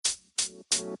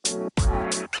What's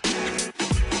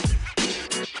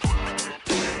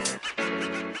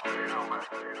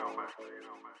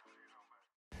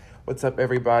up,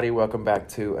 everybody? Welcome back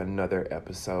to another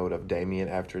episode of Damien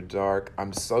After Dark.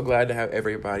 I'm so glad to have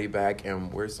everybody back,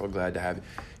 and we're so glad to have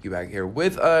you back here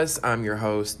with us. I'm your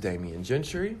host, Damien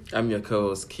Gentry. I'm your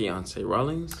co-host, Keontae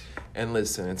Rawlings. And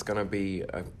listen, it's going to be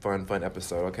a fun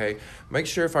episode, okay? Make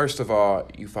sure, first of all,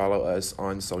 you follow us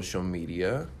on social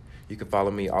media. You can follow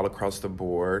me all across the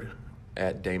board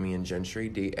at Damien Gentry,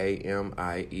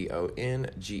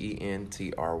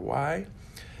 DAMIEONGENTRY.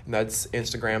 And that's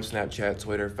Instagram, Snapchat,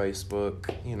 Twitter,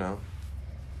 Facebook, you know.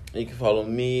 You can follow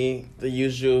me, the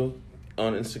usual,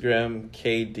 on Instagram,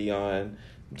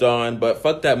 KDonDawn. But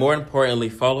fuck that. More importantly,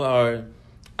 follow our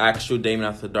actual Damien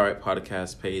After Dark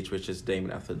podcast page, which is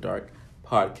Damien After Dark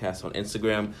podcast on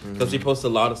Instagram. Because we post a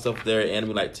lot of stuff there, and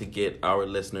we like to get our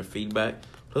listener feedback.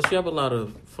 Plus, we have a lot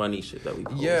of funny shit that we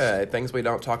post. Yeah, things we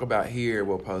don't talk about here,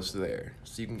 we'll post there.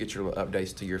 So you can get your little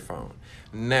updates to your phone.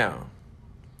 Now,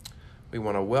 we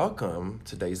want to welcome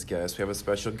today's guest. We have a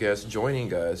special guest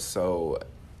joining us. So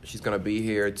she's going to be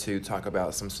here to talk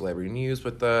about some celebrity news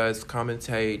with us,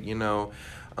 commentate, you know.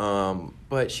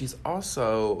 But she hosts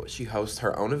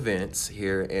her own events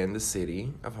here in the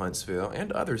city of Huntsville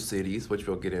and other cities, which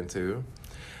we'll get into.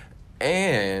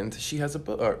 And she has a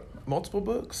book, or multiple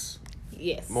books.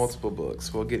 Yes. Multiple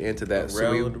books. We'll get into that.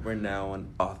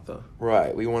 Renowned author.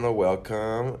 Right. We want to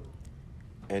welcome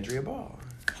Andrea Ball.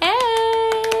 Hey!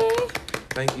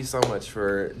 Thank you so much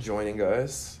for joining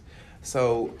us.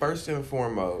 So, first and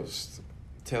foremost,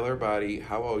 tell everybody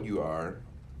how old you are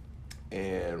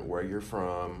and where you're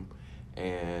from,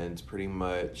 and pretty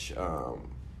much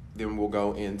then we'll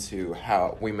go into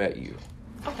how we met you.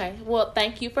 Okay. Well,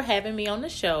 thank you for having me on the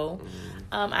show.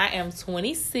 I am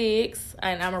 26,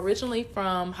 and I'm originally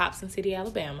from Hobson City,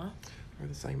 Alabama. We're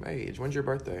the same age. When's your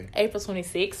birthday? April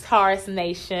 26th, Taurus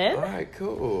Nation. All right,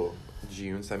 cool.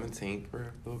 June 17th.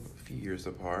 We're a few years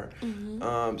apart.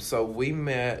 So we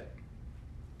met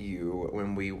you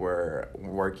when we were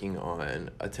working on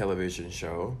a television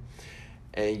show,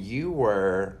 and you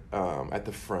were at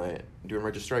the front doing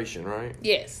registration, right?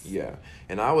 Yes. Yeah.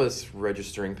 And I was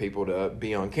registering people to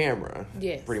be on camera.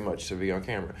 Yes. Pretty much to be on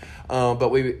camera. But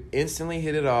we instantly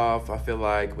hit it off. I feel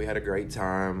like we had a great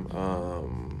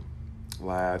time.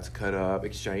 Laughed, cut up,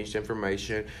 exchanged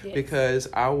information. Yes. Because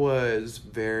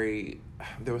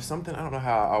there was something, I don't know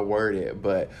how I word it,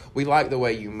 but we liked the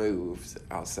way you moved,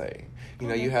 I'll say. You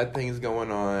know, you had things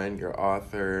going on, you're an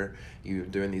author, you were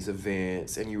doing these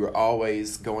events, and you were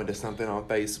always going to something on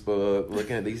Facebook,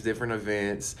 looking at these different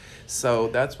events. So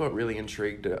that's what really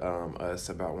intrigued us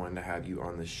about wanting to have you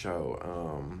on the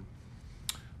show.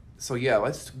 So yeah,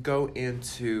 let's go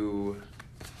into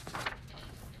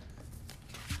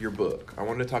your book. I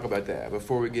want to talk about that.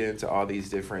 Before we get into all these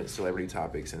different celebrity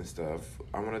topics and stuff,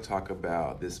 I want to talk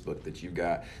about this book that you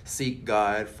got, Seek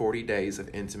God, 40 Days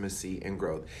of Intimacy and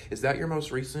Growth. Is that your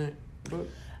most recent book?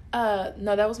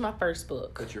 No, that was my first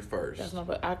book. That's your first? That's my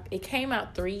book. It came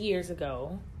out 3 years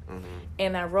ago,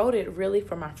 and I wrote it really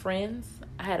for my friends.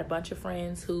 I had a bunch of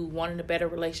friends who wanted a better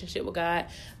relationship with God,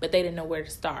 but they didn't know where to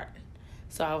start.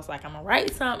 So I was like, I'm going to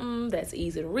write something that's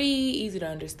easy to read, easy to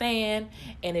understand,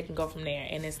 and it can go from there.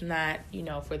 And it's not,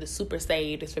 for the super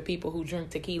saved. It's for people who drink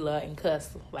tequila and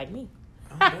cuss like me.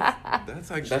 That's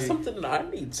something that I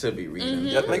need to be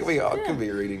reading. I think we all could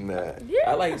be reading that.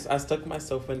 Yeah. I stuck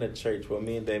myself in the church. Well,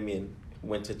 me and Damien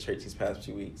went to church these past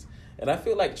few weeks. And I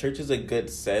feel like church is a good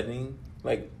setting,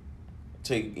 to,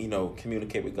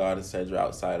 communicate with God, etc.,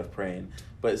 outside of praying.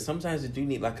 But sometimes you do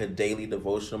need a daily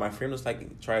devotional. My friend was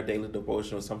try a daily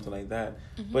devotional or something like that.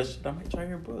 But I might try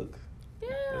your book.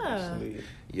 Yeah.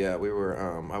 Yeah, we were,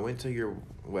 I went to your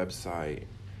website.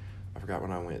 I forgot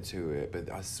when I went to it, but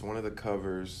one of the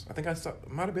covers, I think I saw, it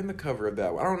might have been the cover of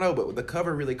that one. I don't know, but the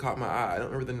cover really caught my eye. I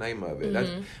don't remember the name of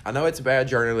it. I know it's bad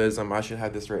journalism. I should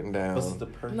have this written down. Was it the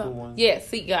purple one? Yeah,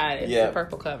 Seek God. It's the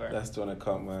purple cover. That's the one that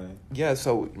caught my eye. Yeah,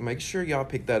 so make sure y'all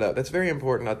pick that up. That's very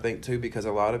important, I think, too, because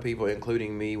a lot of people,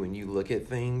 including me, when you look at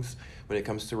things, when it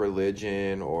comes to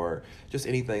religion or just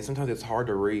anything, sometimes it's hard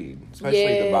to read,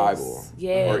 especially the Bible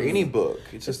or any book.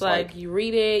 It's just like you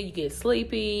read it, you get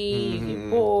sleepy, you get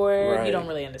bored, you don't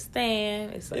really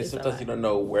understand. It's sometimes you don't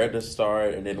know where to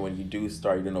start, and then when you do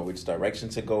start, you don't know which direction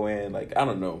to go in. I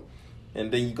don't know.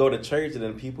 And then you go to church, and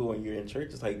then people, when you're in church,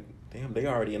 it's like, damn, they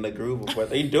already in the groove of what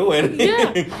they doing.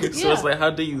 So it's like, how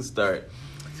do you start?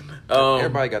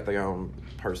 Everybody got their own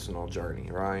personal journey,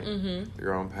 right?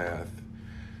 Your own path.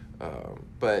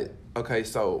 But okay,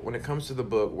 so when it comes to the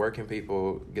book, where can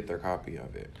people get their copy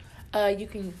of it? You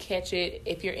can catch it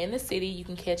if you're in the city. You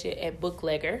can catch it at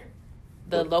Booklegger.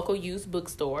 the local used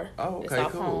bookstore. Oh, It's okay,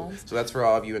 off cool. Holmes. So that's for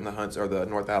all of you in the Hunts or the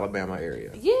North Alabama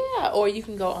area. Yeah, or you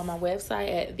can go on my website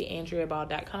at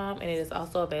theandreaball.com, and it is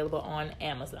also available on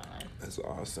Amazon. That's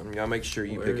awesome. Y'all make sure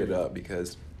you pick it up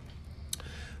because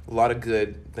a lot of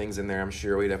good things in there. I'm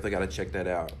sure we definitely got to check that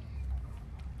out.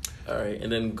 All right,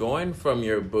 and then going from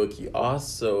your book, you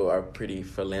also are a pretty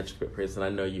philanthropic person. I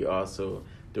know you also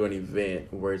do an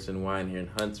event, Words and Wine, here in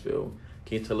Huntsville.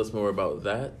 Can you tell us more about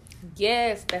that?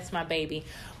 Yes, that's my baby.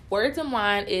 Words and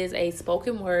Wine is a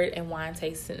spoken word and wine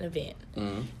tasting event.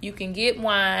 Mm-hmm. You can get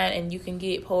wine and you can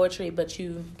get poetry, but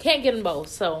you can't get them both.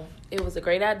 So it was a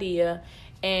great idea,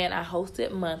 and I host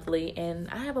it monthly, and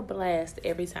I have a blast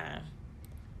every time.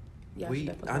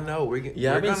 I know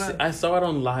I saw it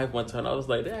on live one time. I was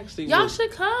like, they actually y'all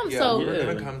should come. Yeah, So we're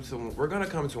gonna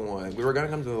come to one. We were gonna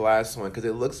come to the last one because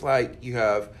it looks like you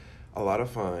have a lot of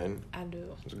fun. I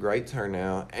do. It's a great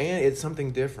turnout, and it's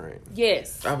something different.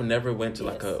 Yes. I've never went to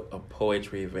like a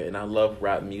poetry event, and I love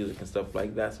rap music and stuff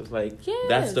like that. So it's like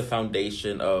that's the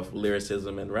foundation of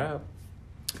lyricism and rap.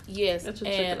 Yes,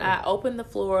 and I open the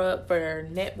floor up for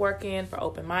networking, for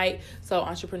open mic, so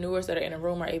entrepreneurs that are in a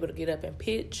room are able to get up and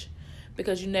pitch,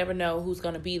 because you never know who's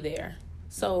going to be there.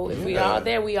 So if we all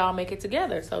there, we all make it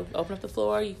together. So open up the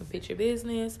floor, you can pitch your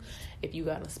business. If you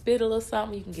got a spittle or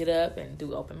something, you can get up and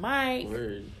do open mic.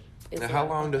 Now, how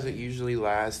long does it usually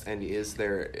last, and is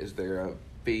there a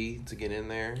fee to get in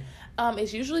there?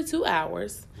 It's usually 2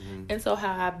 hours. Mm-hmm. And so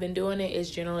how I've been doing it is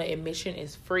generally admission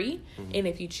is free. Mm-hmm. And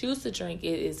if you choose to drink,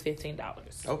 it is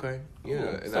 $15. Okay.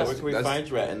 Yeah. Cool. So where can we find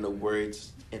you at in the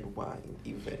Words and Wine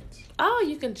event? Oh,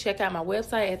 you can check out my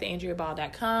website at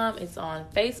theandreaball.com. It's on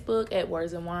Facebook at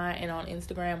Words and Wine, and on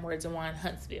Instagram, Words and Wine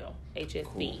Huntsville, HSV.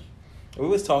 Cool. We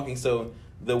was talking, so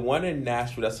the one in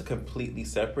Nashville, that's a completely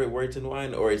separate Words and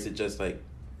Wine, or is it just like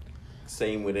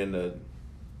same within the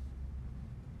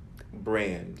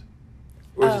brand?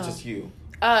 Or is it just you?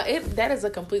 That is a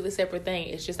completely separate thing.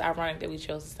 It's just ironic that we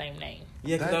chose the same name.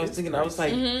 Yeah, because I was thinking, I was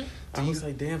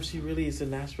like, damn, she really is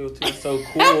in Nashville too. It's so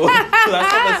cool. I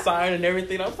saw the sign and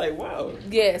everything. I was like, wow.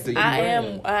 Yes, I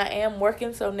am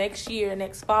working. So next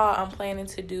fall, I'm planning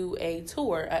to do a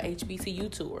tour, a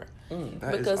HBCU tour,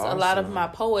 because a lot of my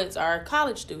poets are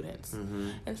college students,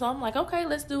 and so I'm like, okay,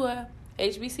 let's do a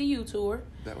HBCU tour.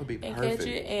 That would be perfect. And catch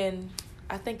it, and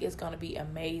I think it's going to be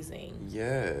amazing.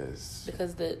 Yes.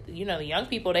 Because the young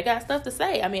people, they got stuff to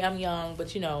say. I mean, I'm young, but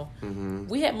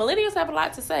millennials have a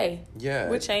lot to say. Yeah.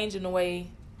 We're changing the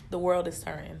way the world is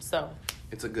turning. So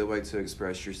it's a good way to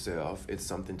express yourself. It's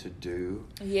something to do.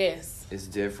 Yes. It's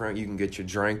different. You can get your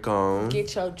drink on.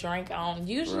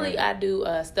 Usually I do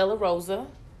Stella Rosa.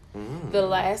 The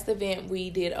last event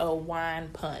we did a wine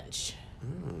punch.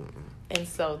 And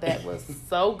so that was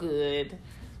so good.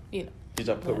 Did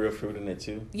y'all put real fruit in it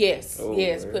too? Yes,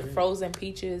 put frozen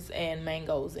peaches and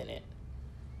mangoes in it.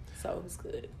 So it was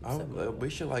good. We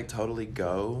should totally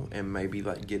go and maybe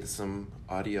get some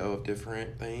audio of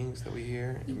different things that we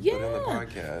hear and put on the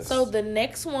podcast. So the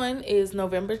next one is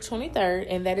November 23rd,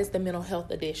 and that is the mental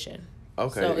health edition.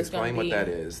 Okay, so explain what that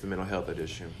is, the mental health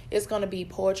edition. It's going to be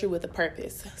poetry with a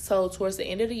purpose. So towards the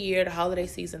end of the year, the holiday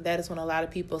season, that is when a lot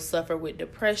of people suffer with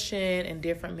depression and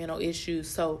different mental issues.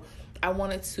 So I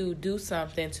wanted to do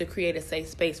something to create a safe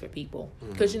space for people.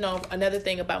 Because, another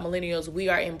thing about millennials, we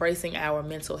are embracing our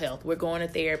mental health. We're going to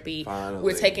therapy. Finally.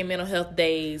 We're taking mental health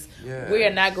days. Yes. We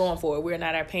are not going for it. We're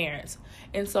not our parents.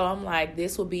 And so I'm like,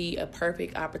 this will be a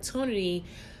perfect opportunity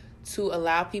to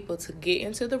allow people to get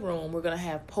into the room. We're going to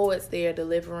have poets there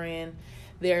delivering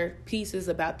their pieces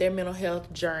about their mental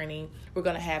health journey. We're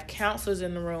going to have counselors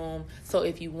in the room. So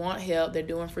if you want help, they're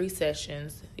doing free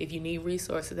sessions. If you need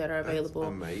resources that are available.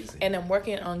 That's amazing. And I'm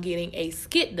working on getting a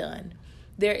skit done.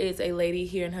 There is a lady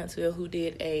here in Huntsville who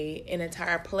did an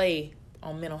entire play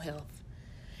on mental health.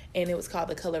 And it was called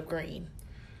The Color of Green.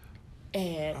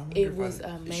 And it was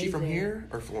amazing. Is she from here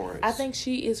or Florence? I think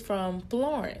she is from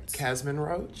Florence. Casmine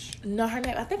Roach? No,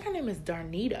 I think her name is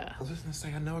Darnita. I was just going to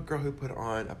say, I know a girl who put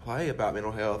on a play about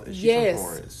mental health, and she's from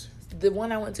Florence. The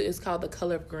one I went to is called The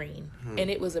Color of Green, and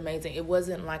it was amazing. It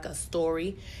wasn't like a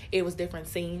story. It was different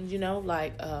scenes,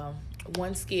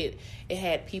 one skit, it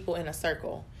had people in a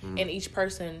circle, and each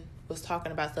person was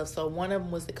talking about stuff. So one of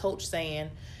them was the coach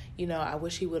saying, I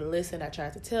wish he would have listened. I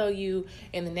tried to tell you.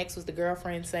 And the next was the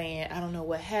girlfriend saying, I don't know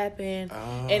what happened.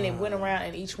 And it went around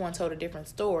and each one told a different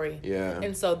story. Yeah.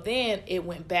 And so then it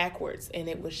went backwards and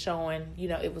it was showing,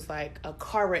 it was like a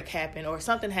car wreck happened or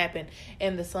something happened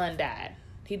and the son died.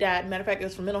 He died. Matter of fact, it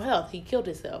was from mental health. He killed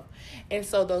himself. And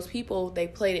so those people, they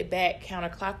played it back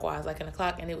counterclockwise, like in the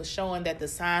clock, and it was showing that the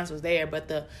signs was there, but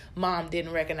the mom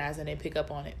didn't recognize and didn't pick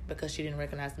up on it because she didn't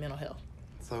recognize the mental health.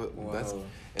 So Wow. that's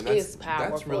It's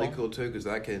that's really powerful. cool too, because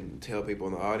I can tell people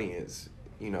in the audience,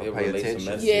 It pay relates a attention.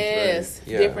 message. Yes, right.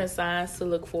 Yeah. different signs to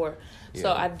look for. So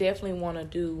Yeah. I definitely want to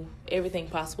do everything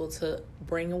possible to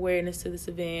bring awareness to this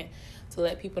event, to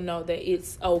let people know that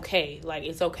it's okay. Like,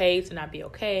 it's okay to not be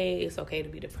okay. It's okay to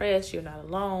be depressed. You're not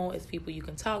alone. It's people you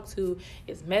can talk to.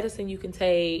 It's medicine you can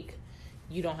take.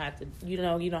 You don't have to, you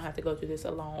don't have to go through this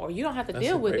alone, or you don't have to That's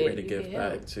deal a with great it. way to You give get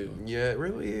help. back too. Yeah, it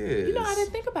really is. You know, I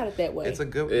didn't think about it that way. It's a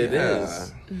good. It yeah.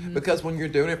 is. Because when you're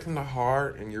doing it from the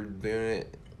heart and you're doing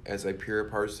it as a pure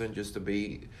person, just to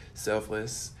be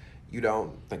selfless, you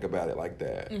don't think about it like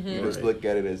that. You just Right. look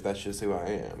at it as that's just who I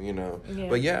am, Yeah.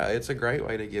 But yeah, it's a great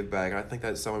way to give back. I think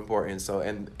that's so important. So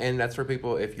and that's for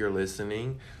people, if you're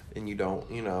listening and you don't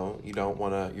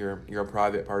want to, you're a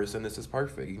private person, this is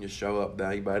perfect. You can just show up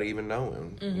without anybody even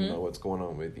knowing, what's going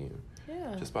on with you.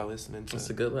 Yeah. Just by listening to It's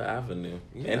a good little avenue.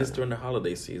 Yeah. And it's during the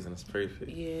holiday season. It's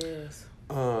perfect. Yes.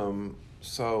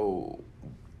 So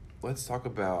let's talk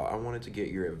about, I wanted to get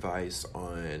your advice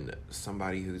on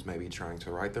somebody who's maybe trying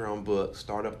to write their own book,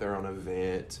 start up their own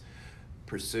event,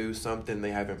 pursue something they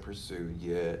haven't pursued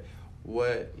yet.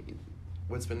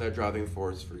 What's been their driving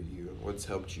force for you? What's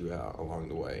helped you out along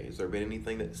the way? Has there been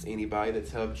anybody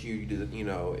that's helped you?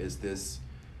 Is this,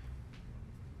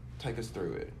 take us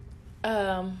through it.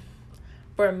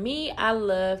 For me, I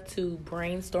love to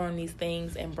brainstorm these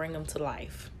things and bring them to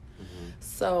life.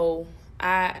 So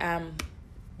I am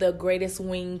the greatest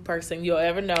wing person you'll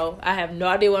ever know. I have no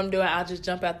idea what I'm doing. I'll just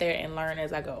jump out there and learn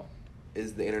as I go.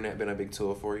 Is the internet been a big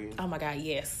tool for you? Oh my God,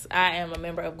 yes. I am a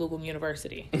member of Google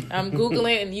University. I'm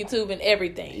Googling and YouTube and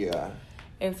everything. Yeah.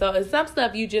 And so it's some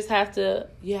stuff you just have to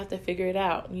figure it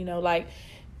out. Like,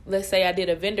 let's say I did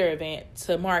a vendor event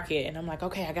to market and I'm like,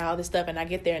 okay, I got all this stuff, and I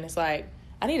get there and it's like,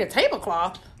 I need a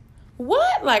tablecloth.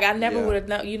 What? Like, I never would have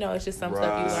known. It's just some stuff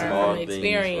you Right. learn Small from things,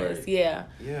 experience. right. Yeah.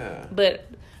 Yeah. But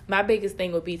my biggest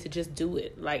thing would be to just do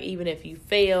it. Like, even if you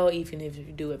fail, even if you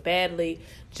do it badly,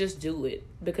 just do it,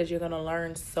 because you're going to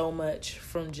learn so much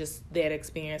from just that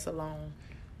experience alone.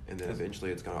 And then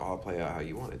eventually it's going to all play out how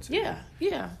you want it to. Yeah.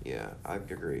 Yeah. Yeah, I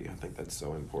agree. I think that's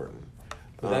so important.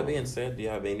 With that being said, do you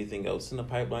have anything else in the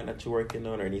pipeline that you're working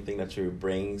on, or anything that you're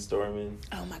brainstorming?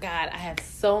 Oh my God, I have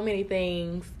so many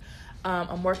things.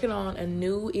 I'm working on a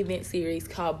new event series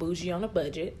called Bougie on a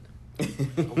Budget. Oh,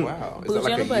 wow. Is that Bougie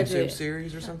like on a a budget. YouTube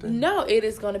series or something? No, it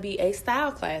is going to be a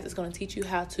style class. It's going to teach you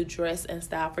how to dress and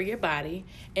style for your body.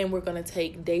 And we're going to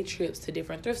take day trips to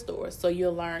different thrift stores. So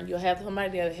you'll have somebody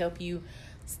there to help you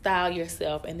style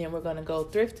yourself. And then we're going to go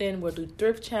thrifting. We'll do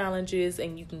thrift challenges,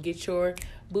 and you can get your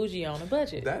bougie on a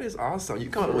budget. That is awesome. You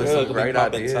come up with Yeah, some great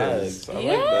popping ideas. tags. I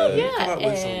Yeah, like that. yeah. You come up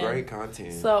with some And great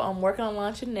content. So I'm working on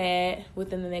launching that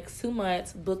within the next 2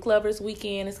 months. Book Lovers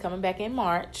Weekend is coming back in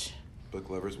March. Book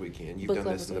Lovers Weekend. You've Book done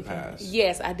Lovers this in the Weekend. past.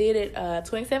 Yes, I did it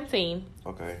 2017.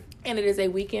 Okay. And it is a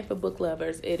weekend for book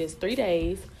lovers. It is 3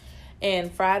 days. And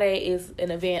Friday is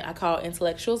an event I call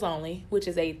Intellectuals Only, which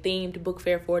is a themed book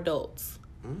fair for adults.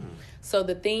 So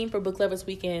the theme for Book Lovers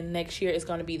Weekend next year is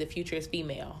going to be The Future is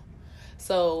Female.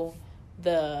 So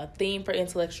the theme for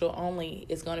Intellectual Only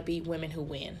is going to be Women Who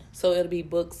Win. So it'll be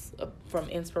books from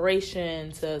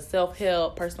inspiration to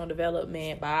self-help, personal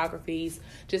development, biographies,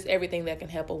 just everything that can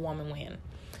help a woman win.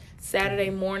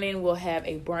 Saturday morning, we'll have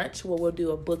a brunch where we'll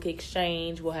do a book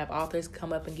exchange. We'll have authors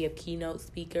come up and give keynote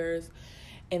speakers.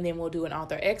 And then we'll do an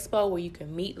author expo where you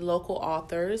can meet local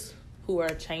authors who are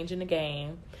changing the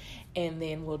game. And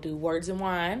then we'll do Words and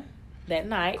Wine that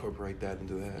night. Incorporate that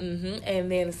into that.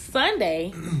 And then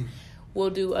Sunday, we'll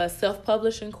do a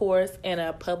self-publishing course and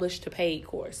a publish-to-paid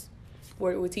course,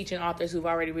 where we're teaching authors who've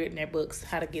already written their books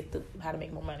how to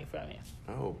make more money from it.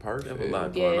 Oh, You have perfect. a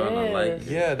lot going on. I like it.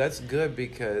 Yeah, that's good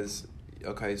because,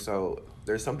 okay, so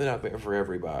there's something out there for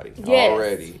everybody Yes.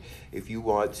 already. If you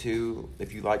like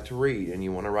to read and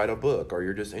you want to write a book, or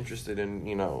you're just interested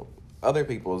in, other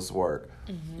people's work,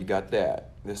 you got that.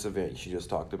 This event she just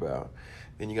talked about.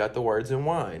 Then you got the Words and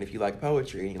Wine. If you like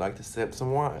poetry and you like to sip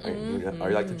some wine, or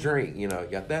you like to drink, you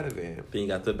got that event. Then you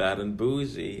got the bad and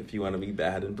bougie, if you want to be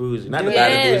bad and bougie. Not the Yes.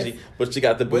 bad and bougie, but you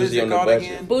got the What is bougie it on the called budget.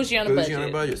 again? Bougie on a Bougie on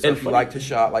a budget. budget. So And if you funny- like to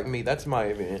shop like me, that's my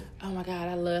event. Oh my God,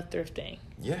 I love thrifting.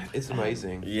 Yeah, it's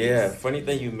amazing. Yeah, funny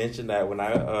thing you mentioned that when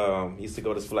I used to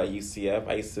go to school at UCF,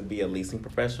 I used to be a leasing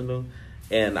professional,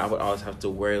 and I would always have to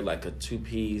wear like a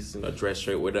 2-piece, dress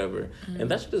shirt, whatever, and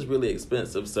that shit is really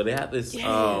expensive. So they had this,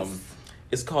 Yes.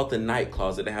 it's called the Night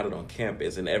Closet. They had it on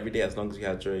campus, and every day, as long as you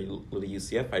had your little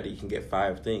UCF ID, you can get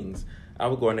 5 things. I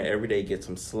would go in there every day, get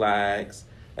some slacks.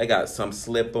 I got some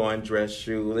slip-on dress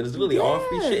shoes. And it's really all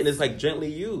free shit, and it's like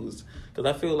gently used.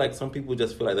 Because I feel like some people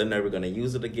just feel like they're never going to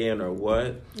use it again or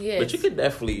what. Yes. But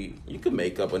you could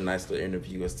make up a nice little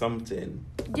interview or something.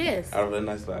 Yes. Out of a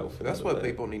nice little outfit. That's what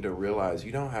people need to realize.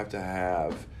 You don't have to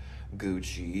have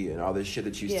Gucci and all this shit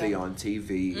that you see on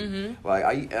TV. Mm-hmm.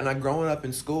 Like growing up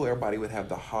in school, everybody would have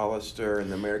the Hollister and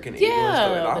the American Eagle and Yeah,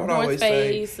 stuff. And I the would North always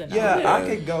Face say, and yeah, all I that.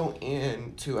 could go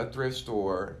into a thrift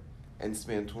store and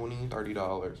spend $20,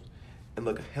 $30 and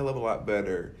look a hell of a lot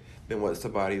better than what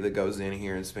somebody that goes in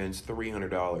here and spends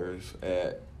 $300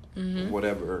 at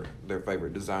whatever their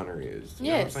favorite designer is.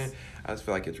 You know what I'm saying? I just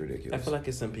feel like it's ridiculous. I feel like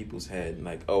it's in people's head,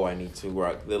 like, oh, I need to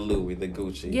rock the Louis, the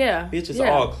Gucci. Yeah. Bitch, it's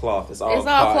yeah. all cloth. It's all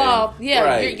cloth. cotton. Yeah,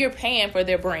 Right. you're paying for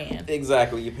their brand.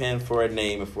 Exactly. You're paying for a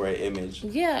name and for an image.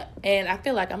 Yeah, and I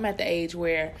feel like I'm at the age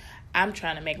where I'm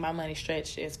trying to make my money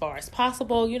stretch as far as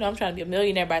possible. You know, I'm trying to be a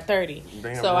millionaire by 30.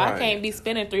 Damn so right. I can't be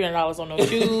spending $300 on no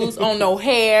shoes, on no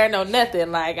hair, no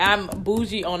nothing. Like, I'm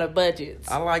bougie on a budget.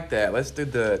 I like that. Let's do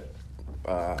the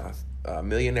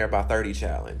Millionaire by 30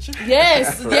 challenge.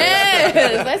 Yes,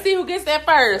 yes. Let's see who gets that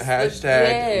first. Hashtag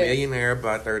Yes. Millionaire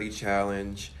by 30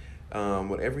 challenge.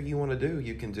 Whatever you want to do,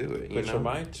 you can do it. Put your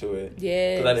mind to it.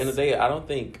 Yes. Because at the end of the day, I don't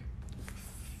think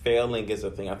failing is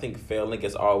a thing. I think failing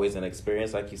is always an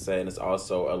experience, like you said, and it's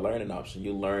also a learning option.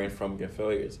 You learn from your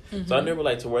failures. So I never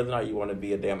like to whether or not you want to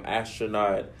be a damn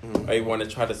astronaut or you want to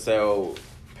try to sell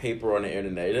paper on the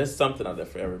internet. There's something out there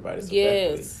for everybody. So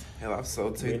Yes. Hell, I've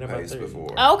sold toothpaste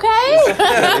before. Okay.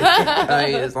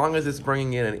 Hey, as long as it's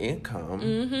bringing in an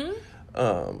income.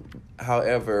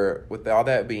 However, with all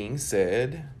that being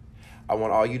said, I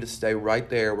want all you to stay right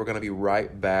there. We're going to be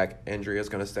right back. Andrea's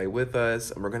going to stay with us,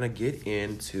 and we're going to get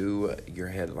into your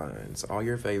headlines, all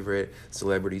your favorite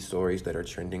celebrity stories that are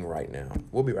trending right now.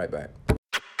 We'll be right back.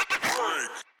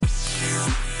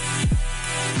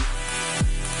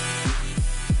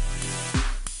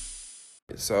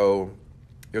 So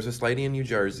there's this lady in New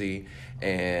Jersey,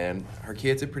 and her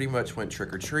kids had pretty much went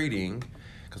trick-or-treating,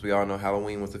 because we all know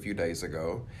Halloween was a few days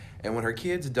ago. And when her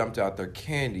kids dumped out their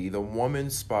candy, the woman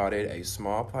spotted a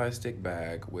small plastic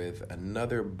bag with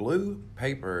another blue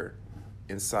paper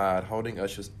inside holding a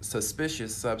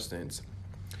suspicious substance,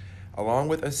 along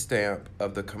with a stamp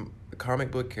of the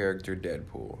comic book character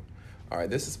Deadpool. All right,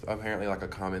 this is apparently like a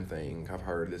common thing. I've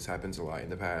heard this happens a lot in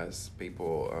the past.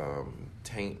 People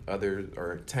taint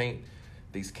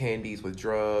these candies with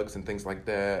drugs and things like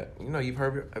that. You know,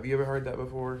 have you ever heard that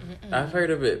before? I've heard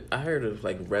of it. I heard of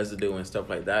like residue and stuff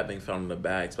like that being found in the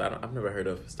bags, but I've never heard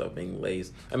of stuff being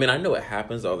laced. I mean, I know it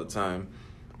happens all the time.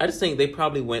 I just think they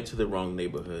probably went to the wrong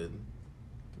neighborhood.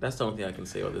 That's the only thing I can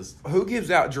say on this. Who gives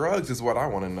out drugs is what I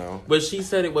want to know. But she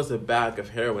said it was a bag of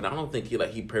heroin. I don't think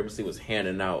he purposely was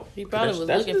handing out. He probably was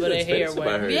That's looking for the expensive, I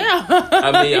heroin. heard. Yeah.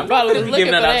 I mean, I'm probably probably was giving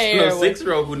looking that for out the to a heroin.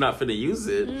 6-year-old who's not finna use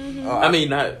it. I mean,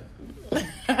 not.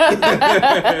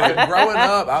 Like, growing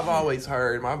up, I've always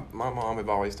heard, my mom have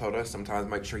always told us sometimes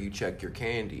make sure you check your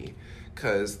candy.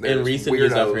 Because In recent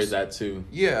years, I've heard that too.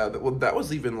 Yeah, well, that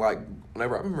was even like,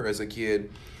 whenever I remember as a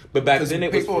kid. But back then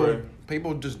it was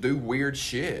people just do weird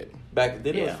shit. Back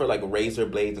then it was for like razor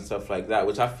blades and stuff like that,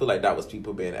 which I feel like that was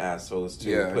people being assholes too,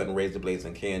 Yeah. putting razor blades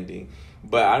in candy.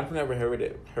 But I've never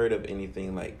heard of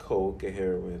anything like coke or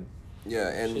heroin. Yeah,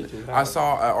 and Shit too I hot.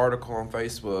 saw an article on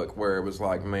Facebook where it was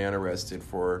like man arrested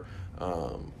for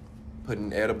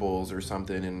putting edibles or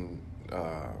something in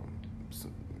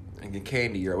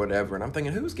candy or whatever, and I'm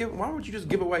thinking, why would you just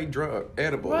give away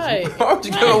edibles? Right. Why would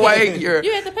you give away your?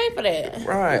 You have to pay for that.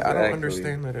 Right, I don't Exactly.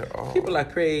 understand that at all. People are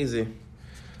crazy.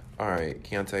 All right,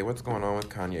 Keontae, what's going on with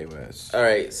Kanye West? All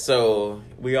right, so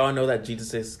we all know that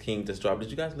Jesus is King just dropped.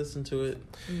 Did you guys listen to it?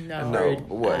 No. No,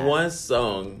 what? One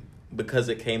song, because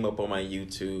it came up on my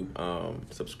YouTube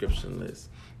subscription list.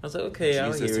 I was like, okay,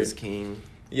 I'll Jesus hear is it. King.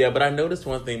 Yeah, but I noticed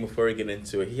one thing before we get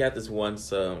into it. He had this one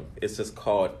song. It's just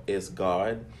called "Is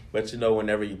God." But you know,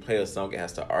 whenever you play a song, it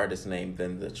has the artist name,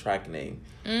 then the track name.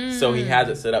 So he has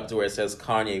it set up to where it says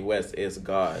Kanye West is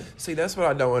God. See, that's what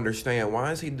I don't understand.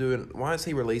 Why is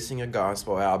he releasing a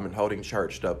gospel album and holding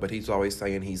church stuff, but he's always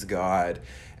saying he's God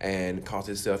and calls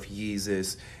himself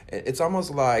Jesus? It's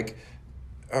almost like,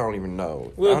 I don't even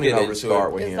know. We'll I don't even know get where to into start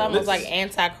it. with It's him. almost like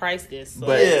Antichrist. So.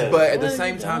 But Yeah. but at the What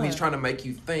same is he time, he's doing? trying to make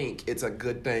you think it's a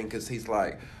good thing because he's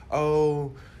like,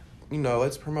 oh, you know,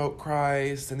 let's promote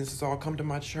Christ and this is all come to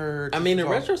my church. I mean, in It's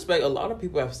all- retrospect, a lot of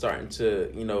people have started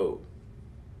to, you know,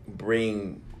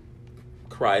 bring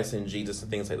Christ and Jesus and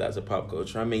things like that to pop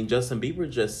culture. I mean, Justin Bieber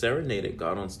just serenaded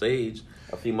God on stage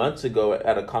a few months ago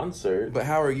at a concert. But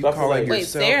how are you So I feel calling like- Wait,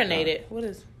 yourself? serenaded. What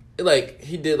is? Like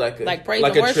he did like praise a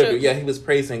and worship? tribute. Yeah, he was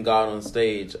praising God on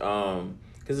stage. Because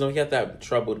you know he had that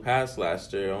troubled past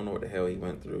last year. I don't know what the hell he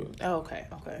went through, Oh, okay.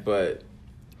 but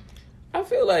I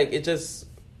feel like it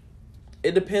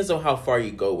depends on how far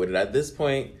you go with it. At this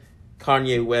point,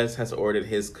 Kanye West has ordered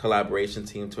his collaboration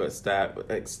team to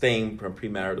abstain from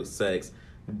premarital sex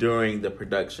during the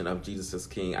production of Jesus is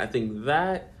King. I think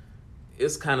that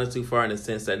is kind of too far in the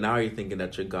sense that now you're thinking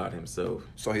that you're God himself.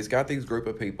 So he's got these group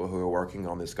of people who are working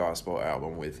on this gospel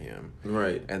album with him.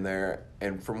 Right.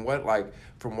 And from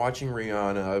watching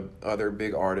Rihanna, other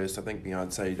big artists, I think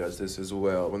Beyonce does this as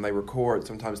well. When they record,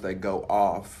 sometimes they go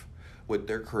off with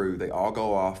their crew. They all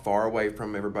go off far away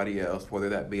from everybody else, whether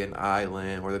that be an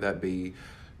island, whether that be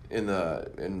in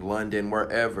London,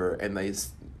 wherever, and they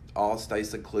all stay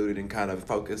secluded and kind of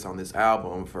focus on this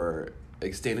album for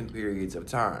extended periods of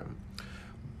time.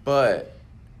 But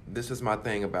this is my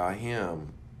thing about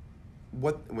him.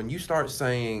 When you start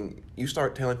telling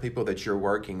people that you're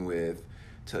working with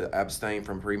to abstain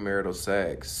from premarital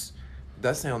sex,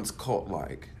 that sounds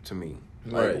cult-like to me.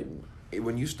 Right.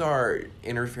 When you start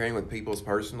interfering with people's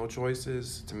personal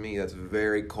choices, to me, that's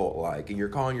very cult-like. And you're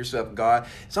calling yourself God.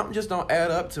 Something just don't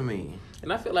add up to me.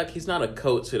 And I feel like he's not a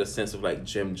cult to the sense of like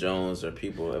Jim Jones or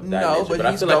people of that No, nature. but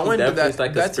I he's feel like going he to definitely that. is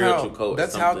like a That's spiritual how cult.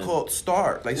 that's or how something. cults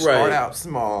start. They start Right. out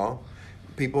small.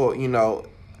 People,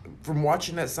 from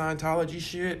watching that Scientology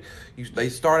shit, they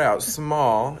start out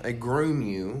small and groom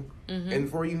you, and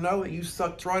before you know it, you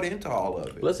sucked right into all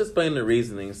of it. Let's explain the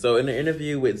reasoning. So in the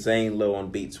interview with Zane Lowe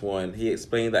on Beats One, he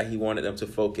explained that he wanted them to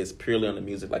focus purely on the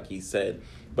music, like he said.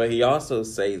 But he also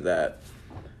said that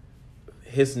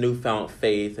his newfound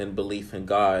faith and belief in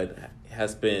God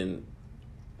has been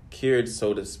cured,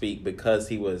 so to speak, because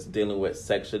he was dealing with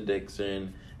sex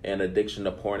addiction and addiction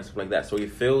to porn and stuff like that. So he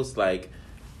feels like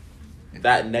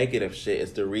that negative shit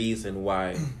is the reason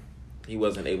why he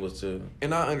wasn't able to.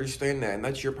 And I understand that, and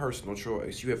that's your personal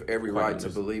choice. You have every right to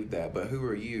believe that. But who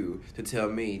are you to tell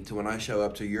me when I show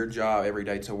up to your job every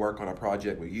day to work on a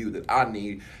project with you that I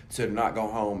need to not go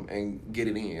home and get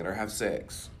it in or have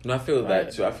sex? And I feel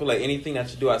that too. I feel like anything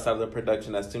that you do outside of the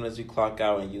production, as soon as you clock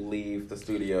out and you leave the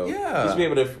studio, you should be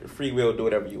able to free will do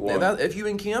whatever you want. If you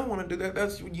and Kim want to do that,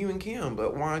 that's you and Kim.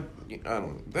 But why?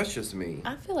 That's just me.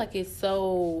 I feel like it's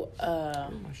so.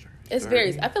 It's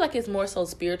very. I feel like it's more so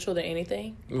spiritual than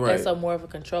anything. Right. And so more of a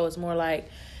control. It's more like,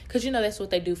 because that's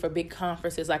what they do for big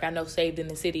conferences. Like I know Saved in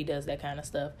the City does that kind of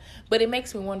stuff. But it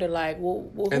makes me wonder, like,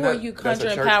 who are you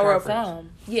conjuring power from?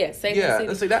 Yeah, Saved in the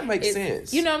City. See, that makes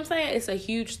sense. You know what I'm saying? It's a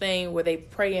huge thing where they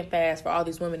pray and fast for all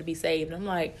these women to be saved. And I'm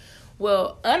like,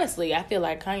 well, honestly, I feel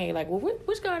like Kanye, like, well,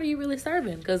 which God are you really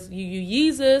serving? Because you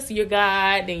Jesus, you're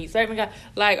God, then you serving God.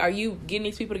 Like, are you getting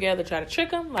these people together to try to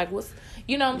trick them? Like, what's,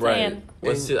 you know what I'm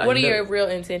saying? What are your real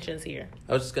intentions here?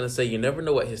 I was just going to say, you never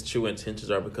know what his true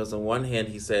intentions are, because on one hand,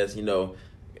 he says,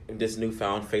 this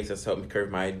newfound faith has helped me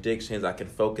curb my addictions. I can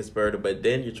focus better. But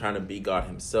then you're trying to be God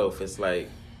himself. It's like,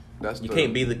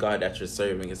 can't be the God that you're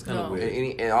serving. It's kind of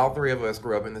weird. And all three of us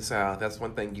grew up in the South. That's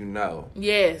one thing you know.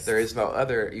 Yes. There is no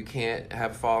other. You can't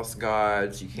have false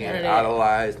gods. You can't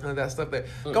idolize. None of that stuff.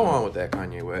 Go on with that,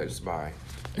 Kanye West. Bye.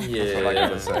 Yeah. That's all I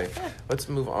gotta say. Let's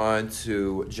move on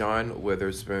to John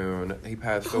Witherspoon. He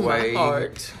passed away. My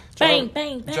heart. Bang,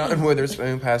 bang, bang. John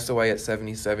Witherspoon passed away at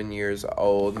 77 years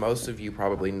old. Most of you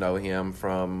probably know him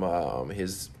from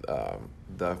his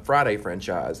the Friday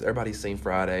franchise. Everybody's seen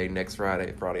Friday, Next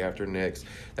Friday, Friday After Next.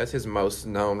 That's his most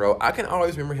known role. I can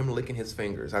always remember him licking his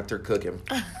fingers after cooking.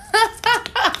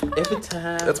 Every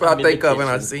time. That's what I think of when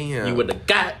I see him. You in the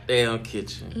goddamn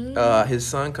kitchen. His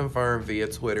son confirmed via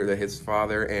Twitter that his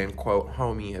father and, quote,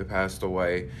 homie had passed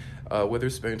away.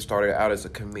 Witherspoon started out as a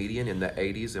comedian in the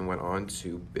 80s and went on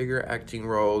to bigger acting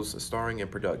roles, starring in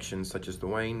productions such as The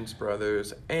Wayans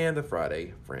Brothers and the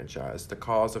Friday franchise. The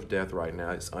cause of death right now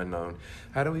is unknown.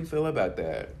 How do we feel about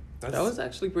that? That was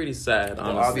actually pretty sad,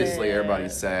 honestly. Obviously,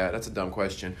 everybody's sad. That's a dumb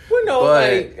question. Well, no,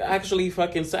 actually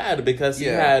fucking sad, because he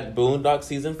had Boondock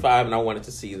Season 5, and I wanted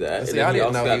to see that. See, I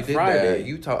didn't know you did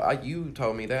that. You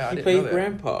told me that. He played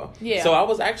Grandpa. Yeah. So I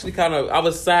was actually I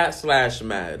was sad /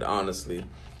 mad, honestly.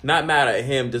 Not mad at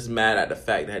him, just mad at the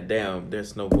fact that, damn,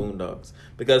 there's no Boondocks.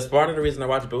 Because part of the reason I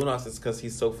watch Boondocks is because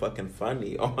he's so fucking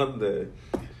funny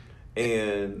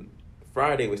and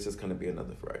Friday was just going to be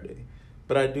another Friday.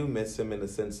 But I do miss him in the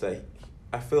sense that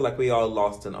I feel like we all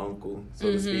lost an uncle,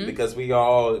 so to speak, because we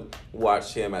all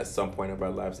watched him at some point of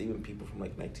our lives, even people from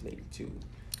like 1982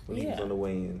 when he was on the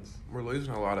Wayans. We're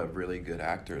losing a lot of really good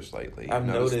actors lately. I've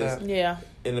noticed that. Yeah.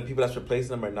 And the people that's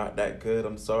replacing them are not that good.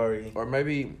 I'm sorry. Or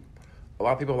maybe a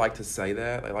lot of people like to say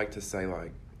that. They like to say,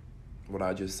 like, what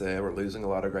I just said. We're losing a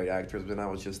lot of great actors. But I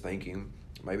was just thinking,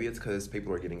 maybe it's because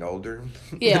people are getting older.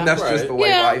 Yeah. And that's just the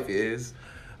way life is.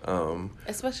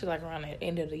 Especially like around the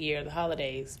end of the year, the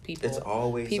holidays, people. It's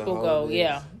always the people go. holidays.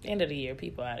 Yeah, end of the year,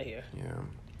 people out of here. Yeah.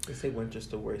 They say winter's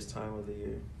the worst time of the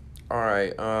year. All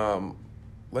right.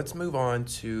 Let's move on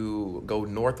to go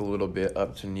north a little bit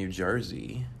up to New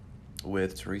Jersey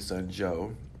with Teresa and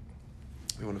Joe.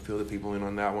 You want to fill the people in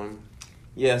on that one?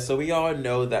 Yeah, so we all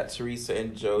know that Teresa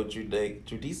and Joe Giudice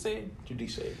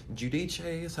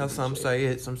Giudice is how some say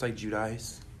it. Some say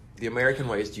Judice. The American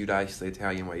way is Judice. The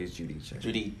Italian way is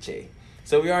Giudice.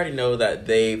 So we already know that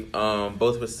they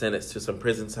both were sentenced to some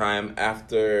prison time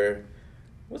after,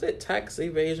 was it tax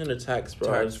evasion or tax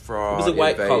fraud? Tax fraud. It was a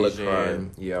white collar evasion,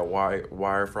 crime. Yeah,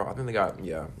 wire fraud. I think they got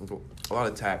a lot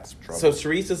of tax trouble. So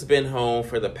Teresa's been home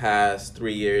for the past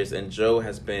 3 years, and Joe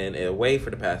has been away for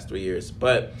the past 3 years.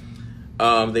 But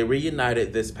they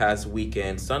reunited this past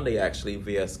weekend, Sunday actually,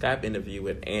 via Skype interview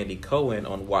with Andy Cohen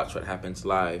on Watch What Happens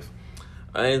Live.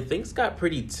 And things got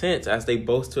pretty tense as they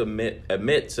both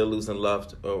admit to losing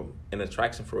love and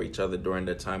attraction for each other during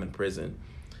their time in prison.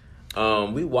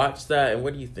 We watched that, and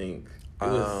what do you think?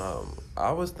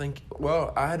 I was thinking,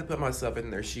 well, I had to put myself in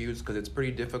their shoes because it's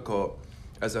pretty difficult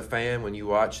as a fan when you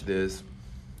watch this.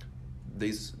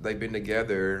 They've been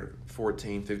together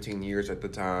 14, 15 years at the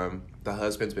time. The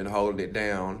husband's been holding it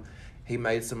down. He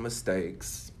made some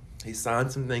mistakes. He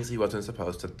signed some things he wasn't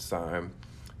supposed to sign.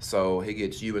 So he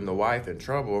gets you and the wife in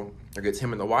trouble, or gets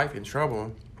him and the wife in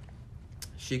trouble.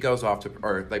 She goes off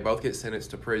or they both get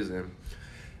sentenced to prison.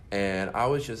 And I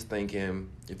was just thinking,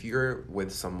 if you're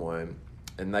with someone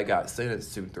and they got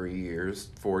sentenced to 3 years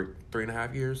for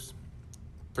 3.5 years,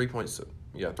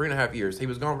 3.5 years. He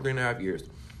was gone for 3.5 years.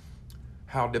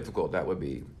 How difficult that would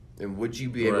be. And would you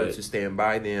be able to stand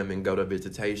by them and go to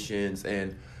visitations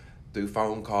and do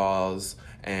phone calls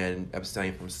and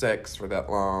abstain from sex for that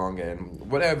long and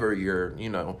whatever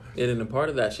And then a part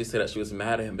of that, she said that she was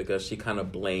mad at him because she kind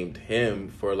of blamed him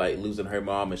for like losing her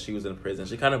mom and she was in prison.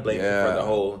 She kind of blamed him for the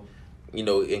whole,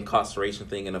 incarceration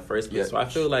thing in the first place. Yeah. So I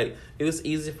feel like it was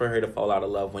easy for her to fall out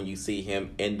of love when you see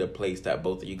him in the place that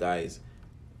both of you guys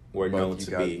were known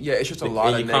to be. Yeah, it's just a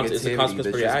lot of negativity that's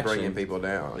just action. bringing people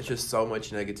down. It's just so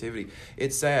much negativity.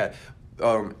 It's sad.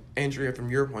 Andrea, from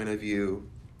your point of view,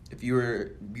 if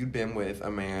you'd been with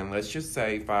a man, let's just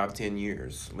say 5-10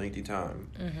 years, lengthy time.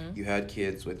 Mm-hmm. You had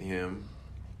kids with him.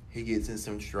 He gets in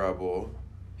some trouble.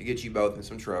 He gets you both in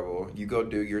some trouble. You go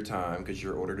do your time because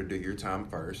you're ordered to do your time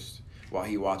first while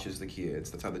he watches the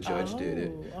kids. That's how the judge did it,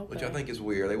 which I think is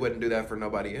weird. They wouldn't do that for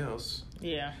nobody else.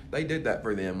 Yeah. They did that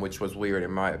for them, which was weird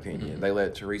in my opinion. Mm-hmm. They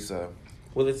let Teresa...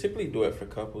 Well, they typically do it for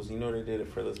couples. They did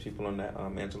it for those people on that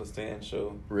Angela Stan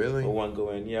show. Really? Or one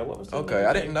going, what was that? Okay,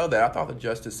 I didn't know that. I thought the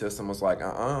justice system was like,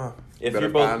 If you're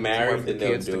both married, then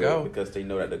they'll do it because they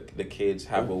know that the kids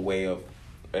have a way of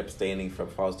abstaining from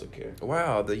foster care.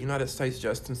 Wow, the United States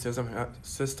justice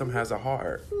system has a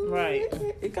heart. Right.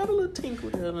 It got a little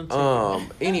tinkle.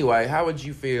 Anyway, how would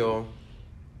you feel?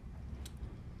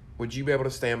 Would you be able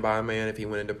to stand by a man if he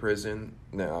went into prison?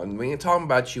 No, we ain't talking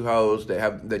about you hoes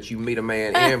that you meet a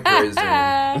man in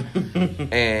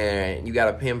prison and you got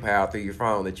a pen pal through your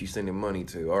phone that you send him money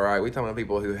to. All right, we're talking about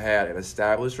people who had an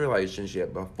established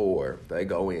relationship before they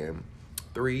go in.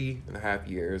 3.5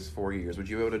 years, 4 years. Would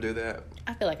you be able to do that?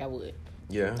 I feel like I would.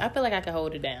 Yeah. I feel like I could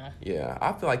hold it down. Yeah,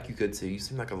 I feel like you could too. You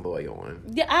seem like a loyal one.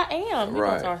 Yeah, I am.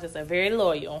 Right. Tarsus are very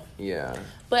loyal. Yeah.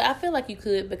 But I feel like you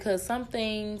could because some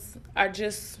things are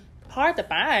just hard to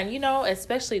find,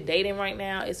 especially dating right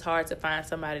now. It's hard to find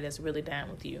somebody that's really down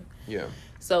with you. Yeah.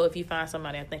 So if you find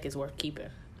somebody, I think it's worth keeping.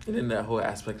 And then that whole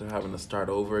aspect of having to start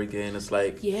over again, it's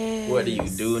like, yes. What do you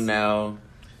do now?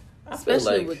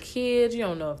 Especially with kids, you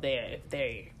don't know if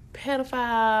they're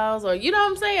pedophiles or, you know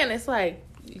what I'm saying? It's like,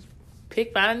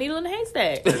 find a needle in a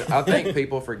haystack. I think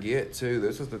people forget too.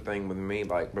 This is the thing with me.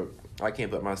 Like, but I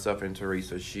can't put myself in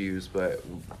Teresa's shoes. But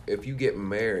if you get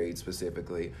married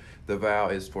specifically, the vow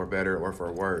is for better or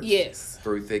for worse. Yes.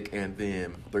 Through thick and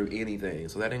thin, through anything.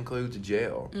 So that includes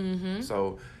jail. Mm-hmm.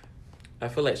 So I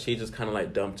feel like she just kind of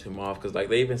like dumped him off because like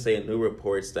they even say in new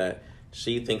reports that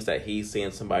she thinks that he's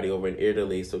seeing somebody over in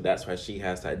Italy, so that's why she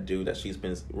has that dude that she's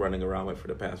been running around with for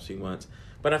the past few months.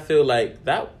 But I feel like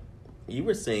that you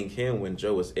were seeing him when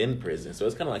Joe was in prison, so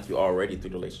it's kind of like you already threw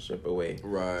the relationship away.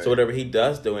 Right. So whatever he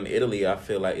does do in Italy, I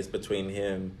feel like it's between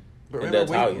him and the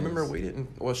Italians. We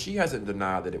didn't. Well, she hasn't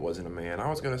denied that it wasn't a man. I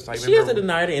was going to say she hasn't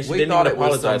denied it, and she didn't even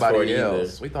apologize for it either.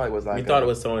 We thought it was like we thought it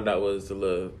was someone that was a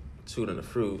little chewed the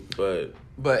fruit,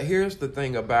 But here's the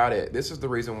thing about it. This is the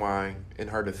reason why, in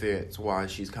her defense, why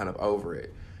she's kind of over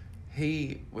it.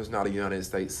 He was not a United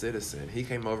States citizen. He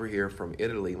came over here from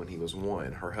Italy when he was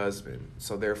 1, her husband.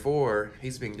 So therefore,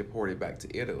 he's being deported back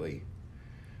to Italy.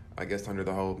 I guess under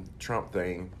the whole Trump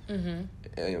thing. Mm-hmm.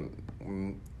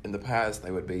 And in the past,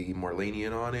 they would be more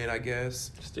lenient on it, I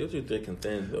guess. Still too thick and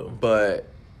thin, though. But,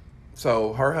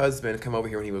 so her husband come over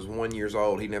here when he was 1 year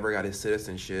old. He never got his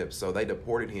citizenship, so they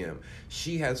deported him.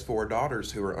 She has 4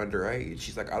 daughters who are underage.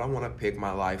 She's like, I don't want to pick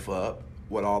my life up,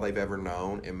 what all they've ever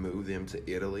known, and move them to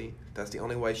Italy. That's the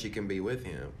only way she can be with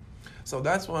him. So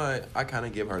that's why I kind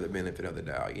of give her the benefit of the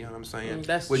doubt. You know what I'm saying?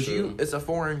 That's true. It's a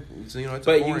foreign, it's a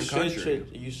But foreign country.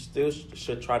 you still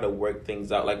should try to work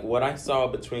things out. Like what I saw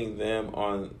between them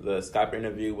on the Skype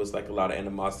interview was like a lot of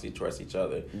animosity towards each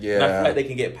other. Yeah. And I feel like they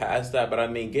can get past that. But I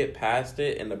mean, get past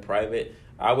it in the private.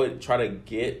 I would try to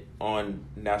get on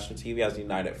national TV as a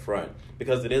united front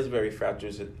because it is a very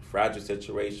fragile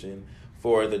situation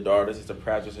for the daughters. It's a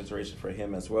fragile situation for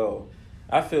him as well.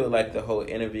 I feel like the whole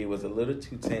interview was a little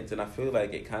too tense, and I feel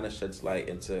like it kind of sheds light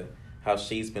into how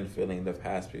she's been feeling the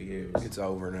past few years. It's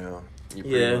over now.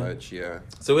 Pretty much, yeah.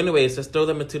 So anyways, let's throw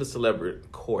them into the celebrity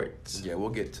court. Yeah, we'll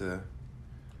get to...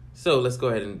 So let's go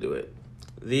ahead and do it.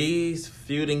 These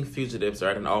feuding fugitives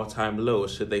are at an all-time low.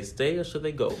 Should they stay or should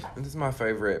they go? This is my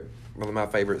favorite, one of my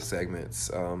favorite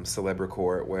segments, Celebrity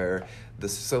Court, where the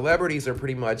celebrities are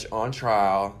pretty much on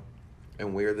trial,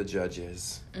 and we're the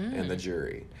judges and the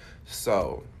jury.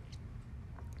 So,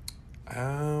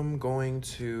 I'm going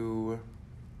to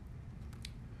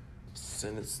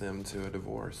sentence them to a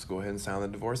divorce. Go ahead and sign the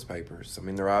divorce papers. I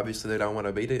mean, they don't want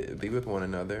to be with one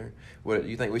another. What,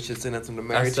 you think we should sentence them to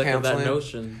marriage counseling? I second that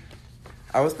notion.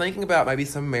 I was thinking about maybe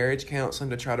some marriage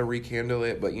counseling to try to rekindle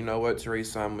it, but you know what,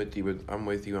 Teresa, I'm with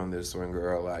you on this one,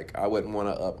 girl. Like, I wouldn't want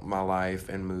to up my life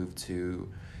and move to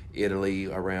Italy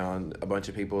around a bunch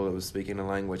of people that was speaking a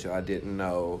language I didn't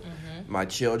know. Mm-hmm. My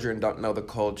children don't know the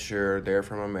culture. They're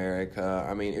from America.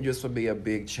 I mean, it just would be a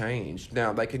big change.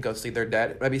 Now, they could go see their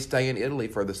dad, maybe stay in Italy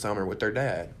for the summer with their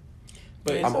dad.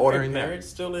 But I'm ordering her parents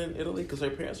still in Italy because her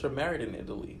parents were married in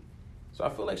Italy. So I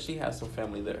feel like she has some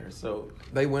family there. So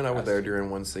they went over there during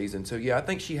one season too. Yeah, I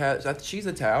think she's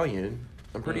Italian.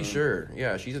 I'm pretty sure.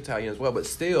 Yeah, she's Italian as well. But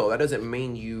still, that doesn't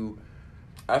mean you...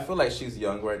 I feel like she's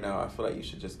young right now. I feel like you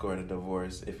should just go into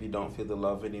divorce. If you don't feel the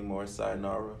love anymore,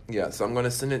 sayonara. Yeah, so I'm going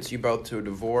to sentence you both to a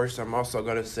divorce. I'm also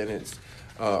going to sentence,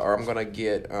 I'm going to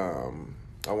get, I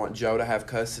want Joe to have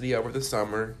custody over the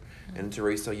summer, and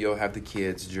Teresa, you'll have the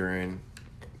kids during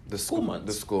the school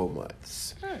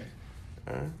months.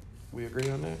 We agree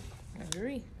on that? I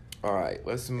agree. All right,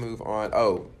 let's move on.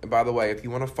 Oh, and by the way, if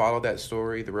you want to follow that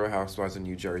story, The Real Housewives of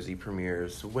New Jersey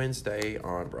premieres Wednesday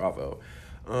on Bravo.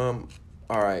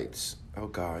 All right. Oh,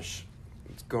 gosh.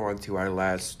 Let's go on to our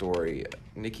last story.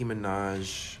 Nicki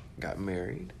Minaj got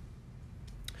married.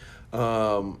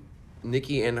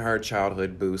 Nicki and her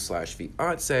childhood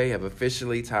boo/fiance have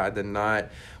officially tied the knot.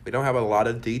 We don't have a lot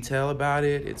of detail about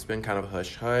it. It's been kind of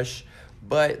hush-hush.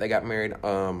 But they got married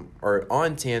on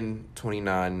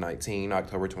 10/29/19,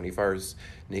 October 21st.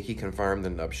 Nicki confirmed the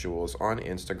nuptials on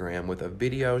Instagram with a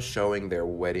video showing their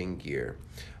wedding gear.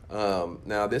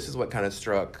 Now, this is what kind of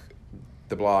struck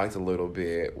the blogs a little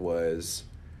bit, was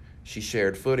she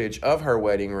shared footage of her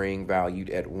wedding ring valued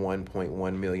at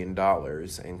 $1.1 million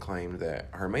and claimed that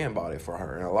her man bought it for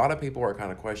her. And a lot of people are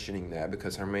kind of questioning that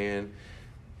because her man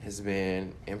has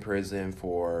been in prison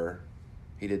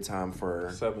he did time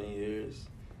for 7 years.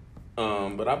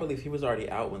 But I believe he was already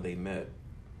out when they met.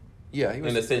 Yeah, he was.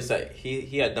 In the sense that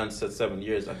he had done 7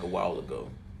 years like a while ago.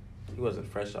 He wasn't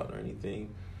fresh out or anything.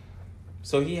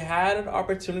 So he had an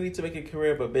opportunity to make a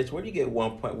career, but bitch, where do you get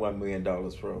 $1.1 million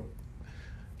from?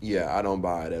 Yeah, I don't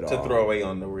buy it at all. To throw away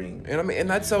on the ring. And I mean, and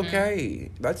that's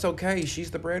okay. That's okay. She's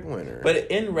the breadwinner.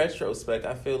 But in retrospect,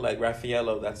 I feel like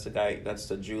Raffaello, that's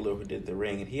the jeweler who did the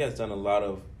ring, and he has done a lot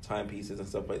of timepieces and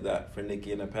stuff like that for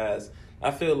Nicki in the past.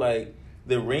 I feel like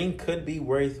the ring could be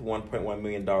worth $1.1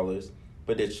 million,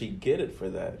 but did she get it for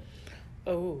that?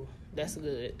 Oh, that's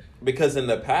good. Because in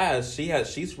the past,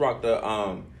 she's rocked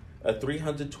a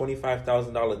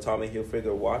 $325,000 Tommy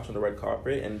Hilfiger watch on the red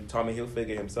carpet, and Tommy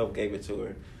Hilfiger himself gave it to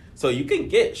her. So you can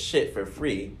get shit for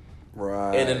free.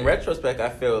 Right. And in retrospect, I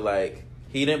feel like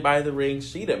he didn't buy the ring,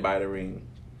 she didn't buy the ring.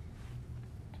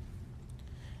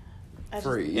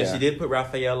 Free, yeah. And she did put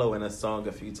Raffaello in a song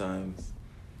a few times.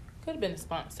 Could have been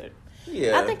sponsored.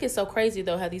 Yeah. I think it's so crazy,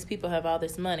 though, how these people have all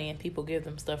this money and people give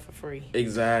them stuff for free.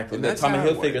 Exactly. And The that's Tommy how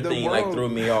Hilfiger the thing world threw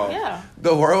me off. Yeah.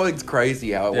 The world is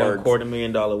crazy how it works.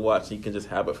 $250,000 watch, you can just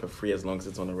have it for free as long as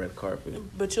it's on the red carpet.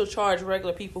 But you'll charge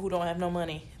regular people who don't have no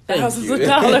money Thank thousands you. of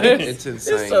dollars. It's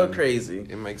insane. It's so crazy.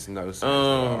 It makes no sense at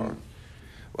all.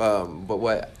 But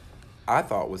what I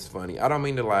thought was funny, I don't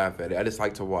mean to laugh at it. I just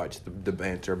like to watch the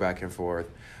banter back and forth.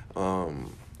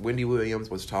 Wendy Williams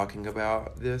was talking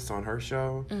about this on her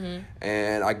show,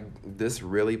 and this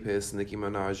really pissed Nicki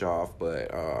Minaj off.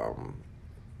 But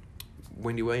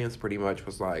Wendy Williams pretty much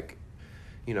was like,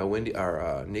 you know,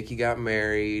 Nicki got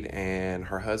married, and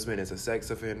her husband is a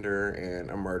sex offender and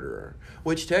a murderer,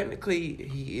 which technically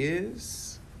he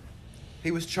is. He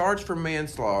was charged for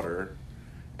manslaughter,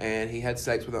 and he had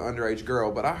sex with an underage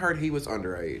girl. But I heard he was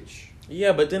underage.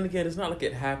 Yeah, but then again, it's not like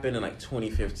it happened in like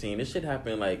 2015. This shit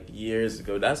happened like years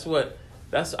ago.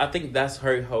 I think that's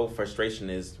her whole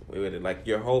frustration is with it. Like,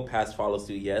 your whole past follows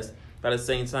you, yes, but at the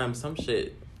same time, some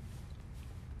shit.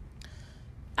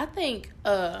 I think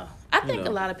a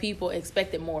lot of people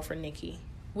expected more for Nicki.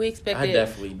 I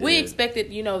definitely did. We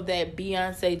expected, you know, that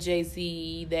Beyonce,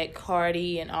 Jay-Z, that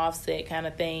Cardi and Offset kind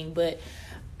of thing. But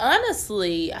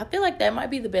honestly, I feel like that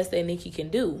might be the best that Nicki can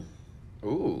do.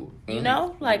 Ooh. You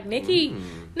know? Like, Nicki...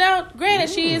 Now, granted,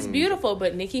 she is beautiful,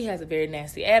 but Nicki has a very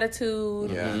nasty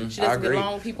attitude. Yeah, she doesn't get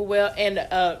along with people well. And,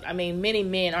 I mean, many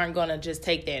men aren't going to just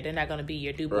take that. They're not going to be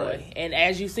your do-boy. Right. And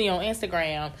as you see on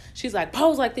Instagram, she's like,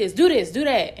 pose like this, do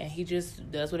that. And he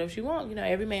just does whatever she wants. You know,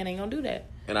 every man ain't going to do that.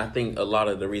 And I think a lot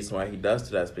of the reason why he does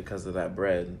that is because of that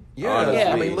bread. Yeah, honestly.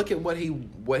 I mean, look at what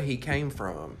he came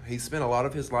from. He spent a lot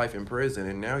of his life in prison,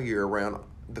 and now you're around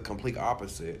the complete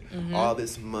opposite. All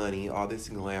this money, all this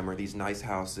glamour, these nice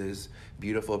houses,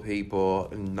 beautiful people,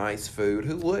 nice food.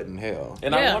 Who wouldn't? Hell.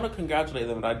 And I want to congratulate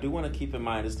them, but I do want to keep in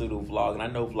mind this little vlog. And I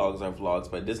know vlogs are vlogs,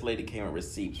 but this lady came with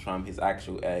receipts from his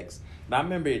actual ex. And I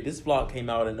remember this vlog came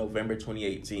out in November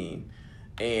 2018,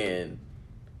 and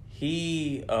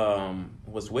he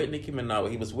was with Nicki Minaj.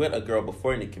 He was with a girl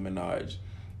before Nicki Minaj,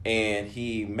 and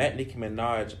he met Nicki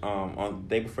Minaj on the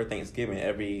day before Thanksgiving.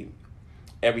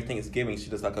 Every Thanksgiving, she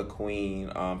does like a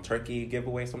Queen turkey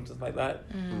giveaway, something like that,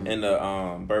 in the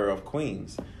borough of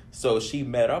Queens. So she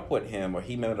met up with him, or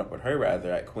he met up with her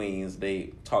rather, at Queens.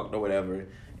 They talked or whatever,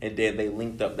 and then they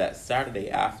linked up that Saturday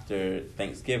after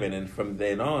Thanksgiving. And from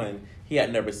then on, he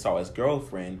had never saw his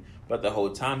girlfriend, but the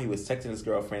whole time he was texting his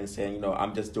girlfriend saying, you know,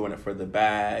 I'm just doing it for the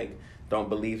bag. Don't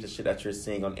believe the shit that you're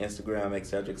seeing on Instagram, et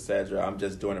cetera, et cetera. I'm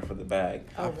just doing it for the bag.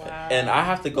 Oh, wow. And I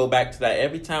have to go back to that.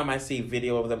 Every time I see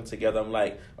video of them together, I'm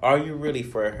like, are you really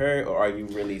for her, or are you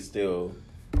really still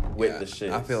with the shit?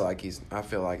 I feel like he's not. I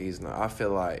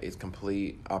feel like it's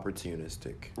complete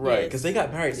opportunistic. Right, because they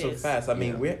got married so fast. I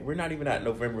mean, Yeah. we're not even at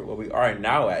November, well, we are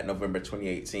now at November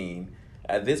 2018.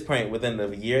 At this point, within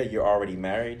the year, you're already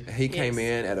married. He came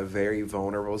in at a very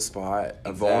vulnerable spot,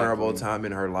 a vulnerable time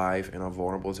in her life, and a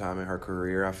vulnerable time in her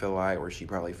career, I feel like, where she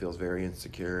probably feels very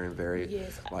insecure and very,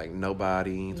 like,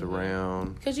 nobody's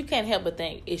around. Because you can't help but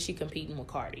think, is she competing with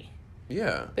Cardi?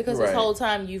 Yeah. Because this whole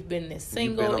time you've been this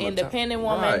single, independent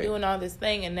woman doing all this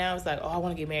thing, and now it's like, oh, I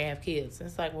want to get married and have kids. And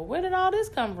it's like, well, where did all this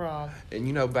come from? And,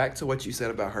 you know, back to what you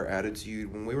said about her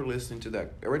attitude, when we were listening to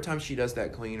that, every time she does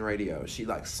that clean radio, she,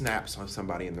 like, snaps on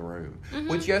somebody in the room.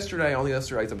 Which on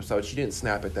yesterday's episode, she didn't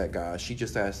snap at that guy. She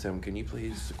just asked him, can you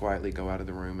please quietly go out of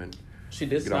the room and She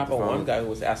did snap on one guy who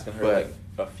was asking her,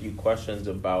 a few questions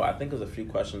about, I think it was a few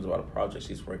questions about a project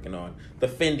she's working on. The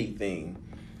Fendi thing.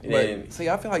 See,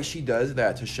 I feel like she does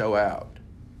that to show out.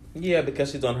 Yeah,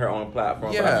 because she's on her own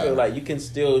platform. Yeah. But I feel like you can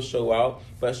still show out,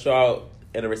 but show out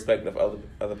in the respect of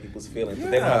other people's feelings. Yeah.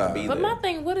 They don't have to be But there. my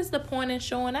thing, what is the point in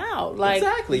showing out? Like,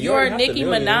 Exactly. You you're already have the Nicki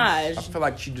millions. Minaj. I feel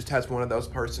like she just has one of those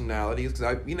personalities,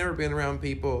 because you never been around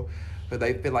people but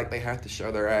they feel like they have to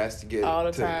show their ass to get all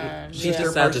the time. She's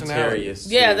a Sagittarius.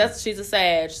 Yeah, she's a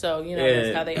Sag, so you know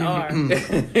that's how they are.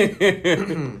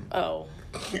 Oh.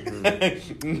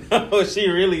 No, she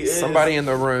really is. Somebody in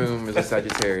the room is a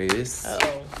Sagittarius.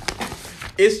 Oh.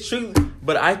 It's true,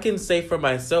 but I can say for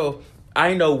myself,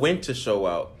 I know when to show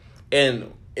out.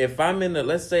 And if I'm in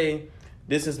let's say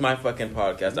this is my fucking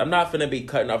podcast, I'm not finna be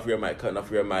cutting off your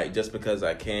mic just because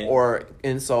I can. Or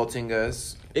insulting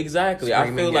us. Exactly.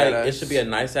 I feel like it should be a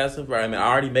nice ass environment. I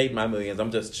already made my millions.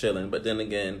 I'm just chilling. But then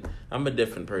again, I'm a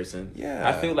different person. Yeah.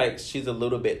 I feel like she's a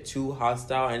little bit too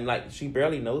hostile, and like she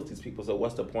barely knows these people. So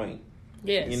what's the point?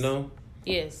 Yes. You know?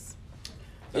 Yes.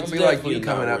 It'd be like you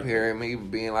coming up here and me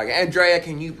being like, Andrea,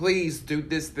 can you please do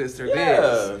this, or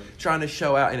this? Trying to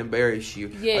show out and embarrass you.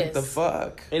 Yes. Like, the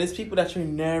fuck? And it's people that you're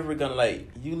never going to, like,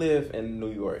 you live in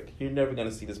New York. You're never going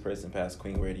to see this person past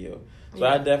Queen Radio. So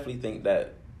I definitely think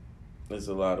that there's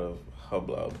a lot of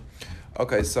hubbub.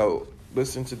 Okay, so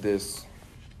listen to this.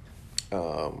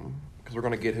 Because we're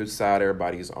going to get whose side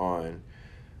everybody's on.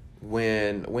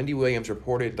 When Wendy Williams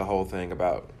reported the whole thing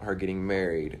about her getting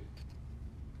married,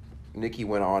 Nicki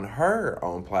went on her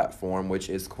own platform, which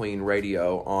is Queen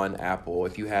Radio on Apple.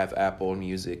 If you have Apple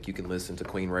Music, you can listen to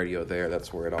Queen Radio there.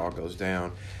 That's where it all goes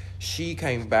down. She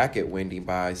came back at Wendy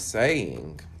by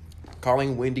saying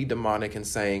calling Wendy demonic and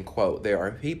saying, quote, "There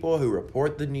are people who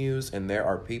report the news and there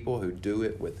are people who do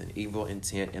it with an evil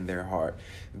intent in their heart.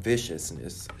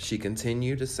 Viciousness." She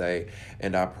continued to say,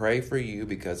 "And I pray for you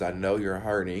because I know you're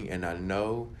hurting and I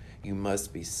know you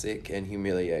must be sick and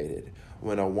humiliated.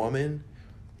 When a woman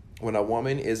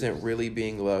isn't really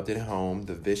being loved at home,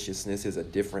 the viciousness is a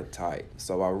different type.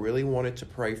 So I really wanted to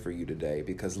pray for you today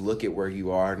because look at where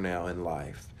you are now in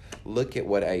life. Look at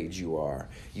what age you are.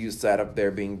 You sat up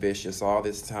there being vicious all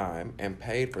this time and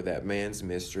paid for that man's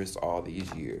mistress all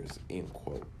these years." End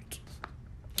quote.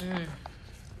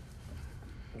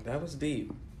 That was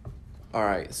deep. All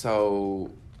right,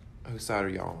 so whose side are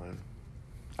y'all on?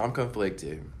 I'm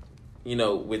conflicted. You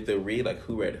know, with the read, like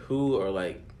who read who, or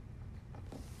like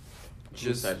whose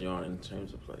Just side you on in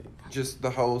terms of like just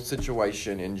the whole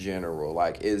situation in general.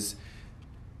 Like, is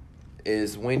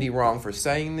Wendy wrong for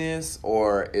saying this,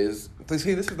 or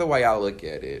see, this is the way I look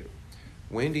at it.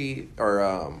 Wendy's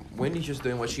just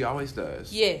doing what she always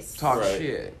does. Yes. Talk Right.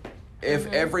 shit.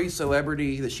 If every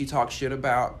celebrity that she talks shit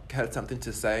about had something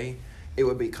to say, it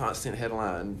would be constant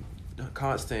headline,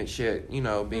 constant shit,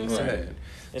 being said.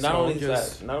 And not So only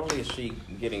just- that, not only is she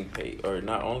getting paid, or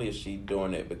not only is she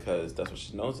doing it because that's what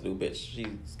she knows to do, but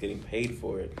she's getting paid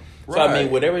for it. So I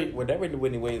mean, Right. whatever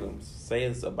Wendy Williams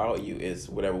says about you is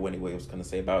whatever Wendy Williams is going to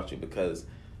say about you, because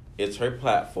it's her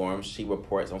platform. She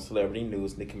reports on celebrity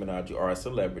news. Nicki Minaj, you are a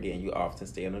celebrity, and you often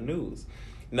stay on the news.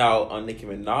 Now, on Nicki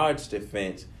Minaj's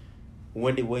defense,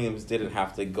 Wendy Williams didn't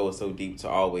have to go so deep to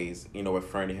always,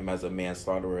 referring to him as a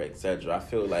manslaughterer, etc. I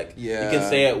feel like you can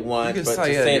say it once, but to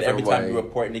say it every time you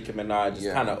report Nicki Minaj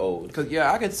is kind of old. Cause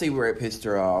I could see where it pissed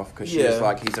her off. Cause she's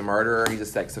like, he's a murderer, he's a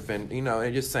sex offender.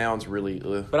 It just sounds really.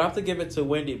 But I have to give it to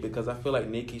Wendy because I feel like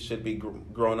Nicki should be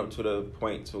grown up to the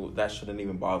point to that shouldn't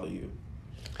even bother you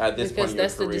at this point in your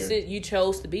that's career. the decision. You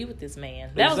chose to be with this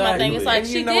man. That was my thing. It's like And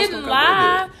she what's didn't gonna come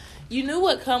lie. with it. You knew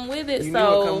what come with it. You so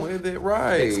knew what come with it,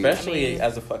 right? Especially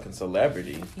as a fucking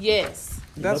celebrity. Yes.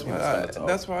 That's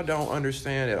why I don't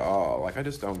understand at all. Like, I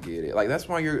just don't get it. Like, that's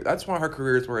why her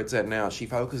career is where it's at now. She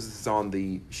focuses on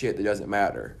the shit that doesn't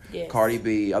matter. Yes. Cardi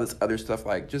B, all this other stuff.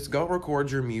 Like, just go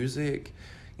record your music.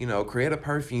 Create a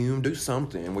perfume. Do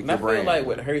something with And your I feel brand. like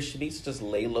with her, she needs to just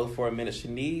lay low for a minute. She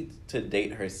needs to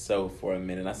date herself for a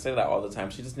minute. I say that all the time.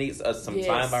 She just needs some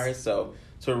time by herself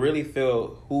to really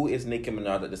feel who is Nicki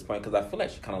Minaj at this point, because I feel like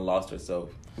she kind of lost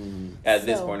herself at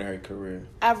this point in her career.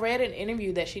 I read an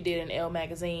interview that she did in Elle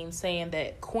magazine saying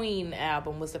that Queen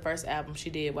album was the first album she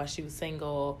did while she was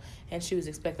single, and she was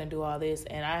expecting to do all this,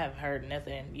 and I have heard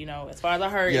nothing. As far as I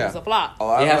heard, it was a flop.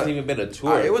 It hasn't even been a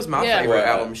tour. It was my favorite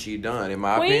album she done, in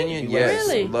my Queen? opinion. Yes,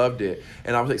 Really? loved it.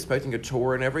 And I was expecting a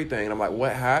tour and everything. And I'm like,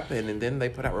 what happened? And then they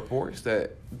put out reports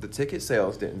that the ticket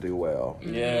sales didn't do well.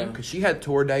 Yeah. Because she had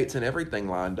tour dates and everything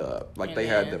lined up. Like, they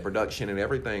had the production and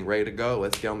everything ready to go.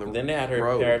 Let's get on the road. Then they had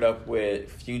her paired up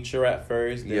with Future at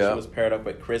first. Then she was paired up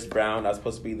with Chris Brown. That was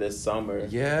supposed to be this summer.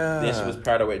 Yeah. Then she was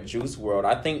paired up with Juice WRLD.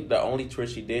 I think the only tour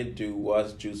she did do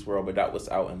was Juice WRLD, but that was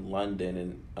out in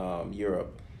London and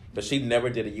Europe. But she never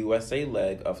did a USA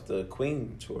leg of the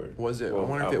Queen tour. Was it? I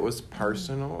wonder if it was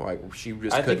personal, like she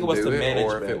just I couldn't think it was do the it,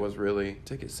 management. or if it was really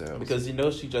ticket sales. Because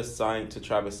she just signed to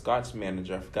Travis Scott's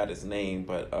manager. I forgot his name,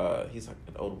 but he's like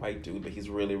an old white dude, but he's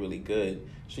really, really good.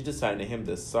 She just signed to him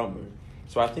this summer.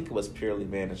 So I think it was purely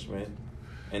management,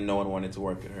 and no one wanted to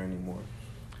work with her anymore.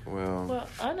 Well,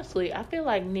 honestly, I feel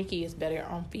like Nicki is better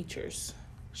on features.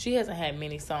 She hasn't had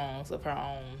many songs of her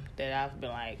own that I've been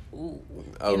like, ooh.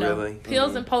 Oh, really?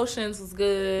 Pills and Potions was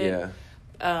good.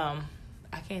 Yeah.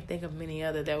 I can't think of many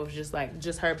other that was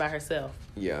just her by herself.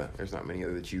 Yeah, there's not many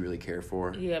other that you really care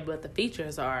for. Yeah, but the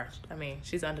features are,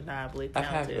 she's undeniably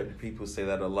talented. I have heard people say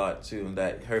that a lot too,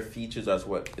 that her features is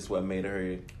what made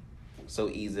her so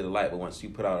easy to like. But once you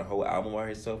put out a whole album by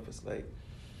herself, it's like...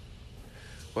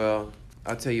 Well,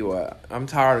 I'll tell you what, I'm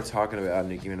tired of talking about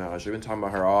Nicki Minaj. We've been talking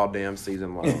about her all damn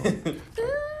season long.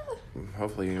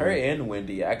 Hopefully, her and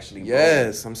Wendy actually.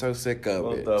 Yes, I'm so sick of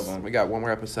both it. of them. We got one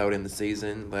more episode in the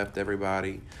season left.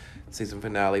 Everybody, season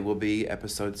finale will be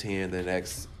episode 10. The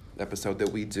next episode that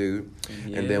we do,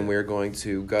 and then we're going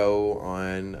to go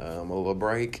on a little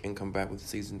break and come back with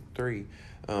season 3.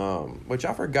 Which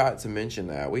I forgot to mention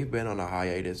that we've been on a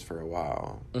hiatus for a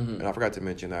while, and I forgot to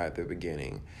mention that at the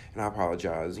beginning. And I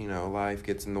apologize. Life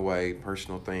gets in the way,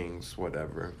 personal things,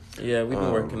 whatever. Yeah, we've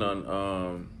been working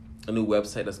on a new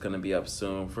website that's going to be up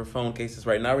soon for phone cases.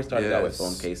 Right now, we started out with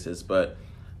phone cases, but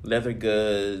leather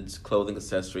goods, clothing,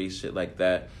 accessories, shit like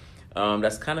that.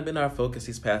 That's kind of been our focus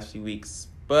these past few weeks.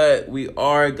 But we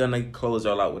are going to close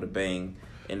all out with a bang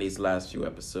in these last few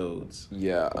episodes.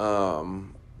 Yeah.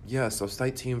 So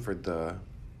stay tuned for the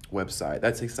website.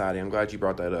 That's exciting. I'm glad you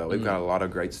brought that up. We've got a lot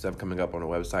of great stuff coming up on the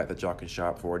website that y'all can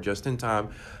shop for just in time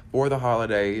for the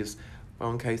holidays.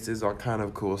 Phone cases, all kind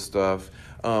of cool stuff.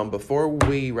 Before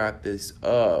we wrap this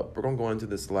up, we're going to go into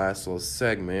this last little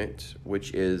segment,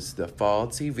 which is the fall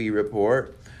TV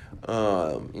report.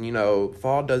 And,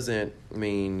 fall doesn't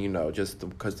mean, just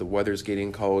because the weather's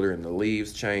getting colder and the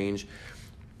leaves change.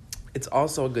 It's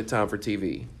also a good time for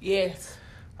TV. Yes.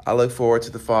 I look forward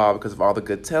to the fall because of all the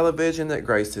good television that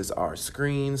graces our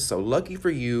screens. So lucky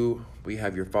for you, we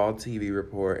have your fall TV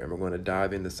report, and we're going to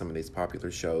dive into some of these popular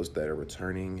shows that are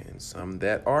returning and some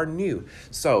that are new.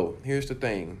 So here's the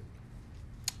thing.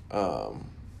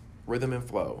 Rhythm and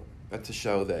Flow. That's a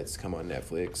show that's come on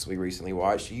Netflix. We recently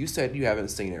watched. You said you haven't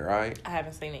seen it, right? I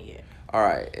haven't seen it yet. All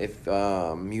right. If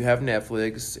you have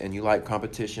Netflix and you like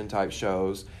competition type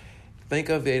shows, think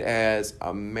of it as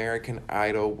American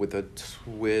Idol with a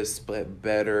twist, but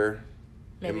better,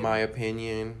 Maybe. in my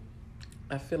opinion.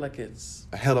 I feel like it's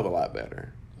A hell of a lot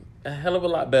better. a hell of a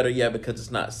lot better, yeah, because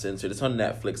it's not censored. It's on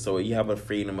Netflix, so you have a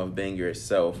freedom of being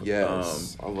yourself.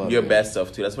 Yes, I love your it. best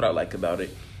self, too. That's what I like about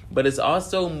it. But it's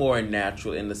also more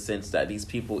natural in the sense that these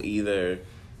people either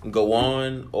go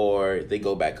on or they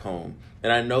go back home.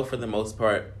 And I know for the most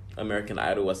part, American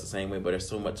Idol was the same way, but there's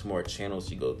so much more channels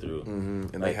you go through. Mm-hmm.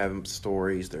 And they have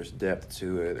stories, there's depth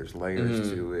to it, there's layers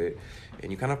to it.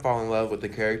 And you kind of fall in love with the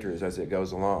characters as it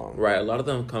goes along. Right, a lot of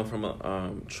them come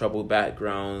from troubled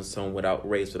backgrounds, some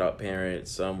raised without parents,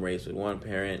 some raised with one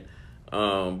parent.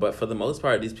 But for the most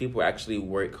part, these people actually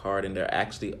work hard and they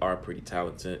actually are pretty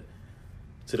talented.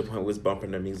 To the point where we was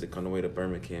bumping their music on the way to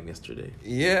Birmingham yesterday.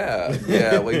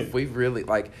 Yeah, we've really,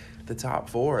 like, the top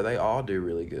 4, they all do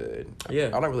really good.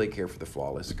 Yeah. I don't really care for the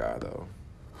Flawless guy, though.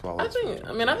 I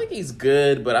think he's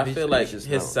good, but I feel like just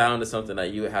his not. sound is something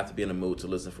that you would have to be in the mood to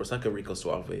listen for. It's like a Rico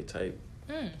Suave type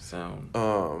sound.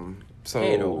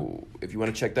 So if you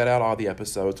want to check that out, all the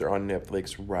episodes are on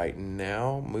Netflix right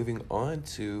now. Moving on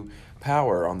to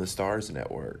Power on the Stars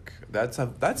Network. That's a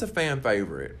fan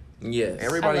favorite. Yes.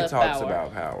 Everybody I love talks Power.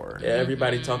 about Power. Yeah,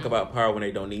 everybody talk about Power when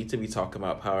they don't need to be talking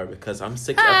about Power because I'm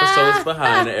 6 episodes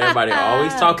behind and everybody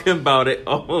always talking about it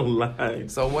online.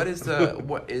 So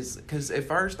because at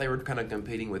first they were kind of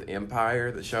competing with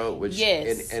Empire, the show, which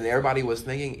Yes. and everybody was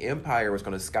thinking Empire was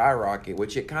going to skyrocket,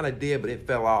 which it kind of did, but it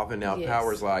fell off, and now Yes.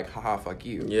 Power's like, haha, fuck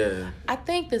you. Yeah. I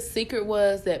think the secret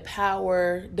was that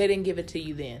Power, they didn't give it to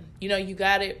you then. You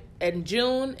got it in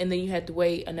June, and then you had to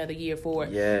wait another year for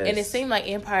it. Yes. And it seemed like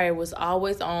Empire was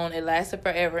always on. It lasted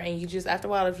forever, and you just, after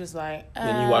a while, it was just like,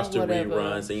 Then you watch the whatever.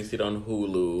 reruns and you see it on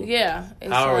Hulu. Yeah.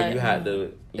 It's Power, like, you had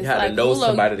to it's know like Hulu-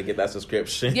 somebody to get that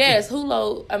subscription. Yes,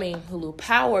 Hulu.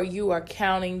 Power, you are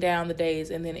counting down the days,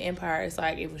 and then Empire, it's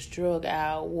like it was drug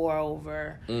out, war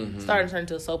over, starting to turn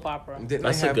into a soap opera. Didn't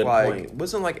That's they a have good point.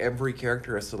 wasn't like every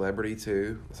character a celebrity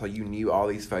too? So you knew all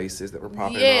these faces that were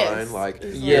popping Yes. on. Like,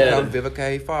 It's here like- comes Vivica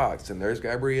A. Fox, and there's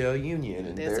Gabrielle Union,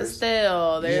 and There's there's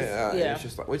Estelle. There's It's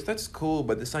just like, which that's cool,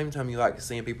 but at the same time you like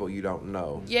seeing people you don't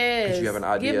know. Yes. Because you have an Give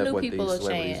idea new of what these people a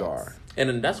celebrities chance. are. And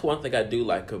then that's one thing I do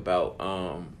like about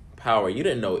Power. You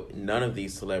didn't know none of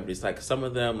these celebrities. Like some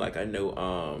of them, like I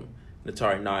know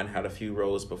Natari Nine had a few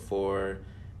roles before,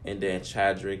 and then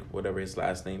Chadrick, whatever his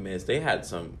last name is, they had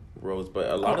some roles, but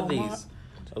a lot of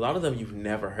them you've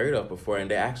never heard of before, and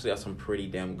they actually are some pretty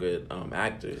damn good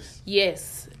actors.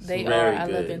 Yes, they Very are. I love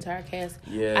good. the entire cast.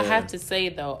 Yeah. I have to say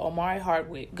though, Omari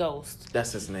Hardwick, Ghost.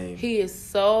 That's his name. He is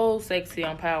so sexy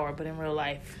on Power, but in real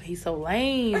life, he's so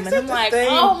lame. That's And I'm the like, same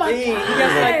oh my thing. god. He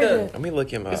has like a- Let me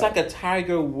look him up. It's like a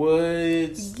Tiger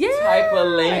Woods Yeah, type of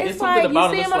lane. It's it's something like, about you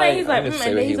him. see It's him on there, like, he's like, I can see and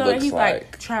what then he he's on there, looks he's like.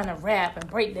 like trying to rap and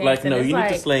break dance. like and no, it's you like,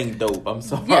 need to slang dope. I'm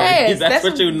sorry. Yes, that's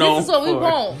what you know. This is what we for.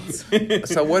 want.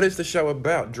 So what is the show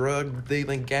about? Drug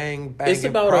dealing, gang banging, It's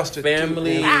about a prostitute?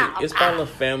 family. Ow, It's about a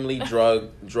family drug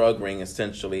ring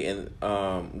essentially,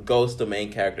 and Ghost, the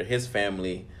main character, his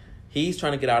family. He's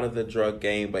trying to get out of the drug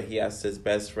game, but he has his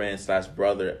best friend /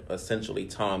 brother, essentially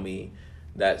Tommy,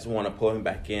 that's want to pull him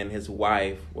back in. His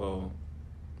wife, well,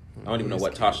 I don't even know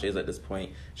what Tasha is at this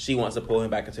point. She wants to pull him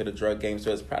back into the drug game,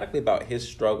 so it's practically about his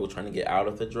struggle trying to get out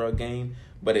of the drug game.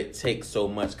 But it takes so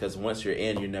much because once you're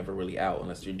in, you're never really out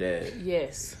unless you're dead.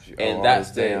 Yes. And All that's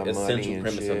this the damn money essential and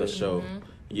premise of the shit. show.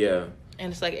 Yeah.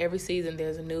 And it's like every season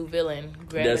there's a new villain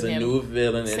There's grabbing a him, new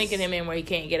villain. sinking him in where he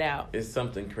can't get out. It's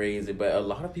something crazy, but a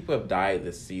lot of people have died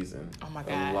this season. Oh my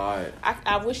god! A lot.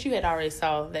 I wish you had already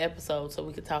saw the episode so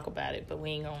we could talk about it, but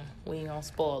we ain't gonna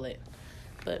spoil it.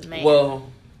 But man, Well,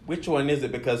 which one is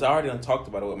it? Because I already done talked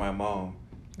about it with my mom.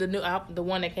 the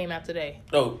one that came out today.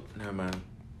 Oh, never mind.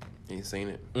 You seen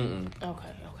it? Mm-mm. Okay.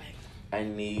 I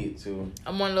need to.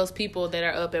 I'm one of those people that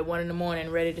are up at 1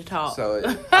 a.m. ready to talk. So,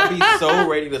 I'll be so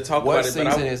ready to talk what about it.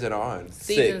 season is it on?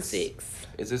 Season 6.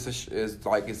 Is this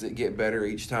is it get better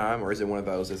each time, or is it one of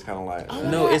those that's kind of like? Oh,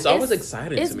 No, yeah, it's always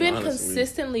exciting. It's to me, been honestly.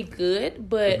 consistently good,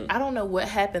 but I don't know what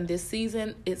happened this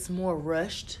season. It's more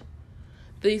rushed.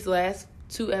 These last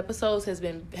 2 episodes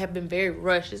have been very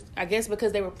rushed. I guess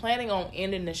because they were planning on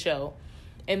ending the show,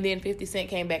 and then 50 Cent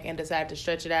came back and decided to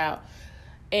stretch it out.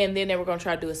 And then they were going to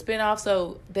try to do a spinoff,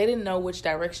 so they didn't know which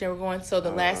direction they were going. So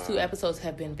the last 2 episodes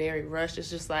have been very rushed. It's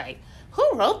just like, who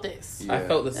wrote this? Yeah. I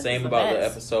felt the This same is a about the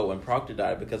mess. episode when Proctor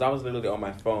died because I was literally on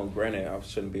my phone. Granted, I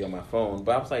shouldn't be on my phone,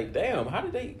 but I was like, damn, how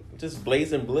did they just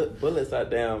blazing bullets out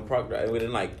down Proctor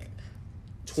within like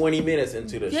 20 minutes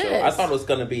into the show? I Yes. thought it was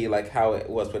going to be like how it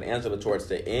was with Angela towards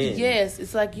the end. Yes,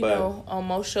 it's like, you But- know, on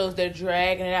most shows they're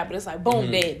dragging it out, but it's like boom,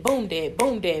 dead, boom, dead,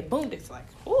 boom, dead, boom, dead. It's like,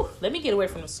 ooh, let me get away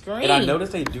from the screen. And I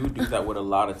noticed they do that with a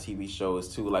lot of TV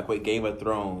shows too. Like with Game of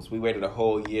Thrones, we waited a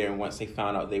whole year, and once they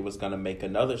found out they was gonna make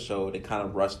another show, they kind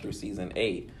of rushed through season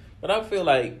 8. But I feel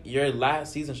like your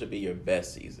last season should be your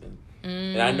best season.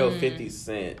 And I know 50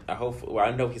 Cent. I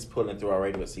know he's pulling through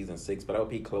already with season 6, but I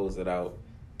hope he closed it out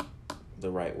the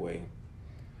right way.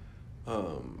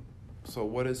 So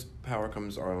what is Power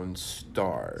Comes on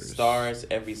Stars? Stars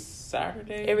every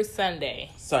Saturday, Every Sunday.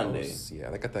 Sunday.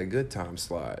 Yeah, they got that good time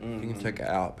slot. You Mm-hmm. can check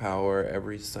out Power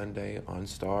every Sunday on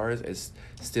Stars. It's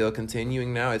still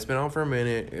continuing now. It's been on for a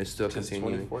minute. It's still Since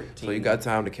continuing. 2014. So you got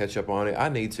time to catch up on it. I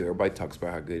need to. Everybody talks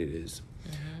about how good it is.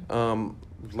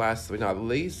 Last but not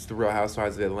least, The Real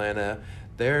Housewives of Atlanta.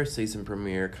 Their season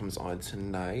premiere comes on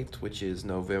tonight, which is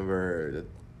November the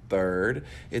 3rd.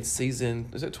 It's season,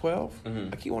 is it 12?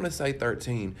 I keep wanting to say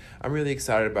 13. I'm really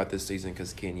excited about this season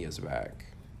because Kenya's back.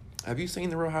 Have you seen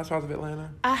The Real Housewives of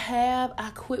Atlanta? I have. I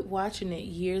quit watching it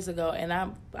years ago, and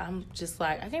I'm just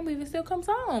like, I can't believe it still comes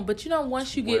on. But you know,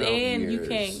 once you get 12 in, years.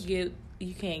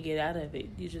 you can't get out of it.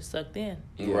 You just sucked in.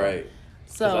 Yeah. Right.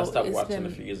 So I stopped it's watching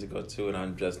been, a few years ago too, and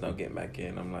I'm just now getting back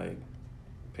in. I'm like,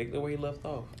 pick the way you left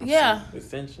off. Yeah.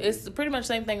 Essentially. It's pretty much the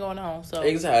same thing going on. So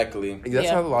Exactly. That's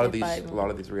Yeah, how a lot of they're these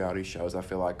fighting. reality shows I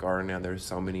feel like are now. There's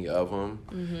so many of them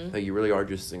Mm-hmm. that you really are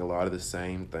just seeing a lot of the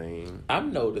same thing.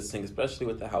 I'm noticing, especially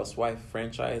with the Housewife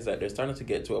franchise, that they're starting to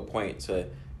get to a point to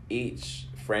each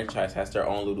franchise has their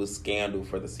own little scandal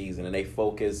for the season, and they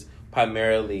focus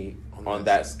primarily on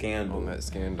that scandal. On that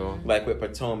scandal. Like with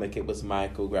Potomac, it was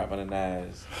Michael grabbing an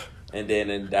ass. And then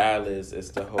in Dallas,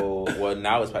 it's the whole, well,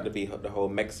 now it's about to be the whole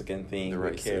Mexican thing The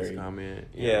with racist Carrie. comment.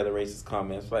 Yeah, the racist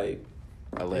comments. Like,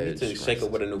 they need Alleged. to shake racist.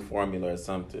 up with a new formula or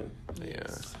something. Yeah.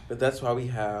 But that's why we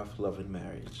have Love and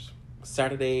Marriage.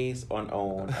 Saturdays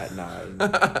on at 9.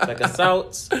 Check us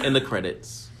out in the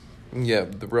credits. Yeah,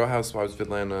 The Real Housewives of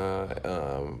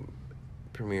Atlanta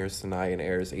premieres tonight and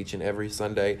airs each and every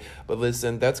Sunday. But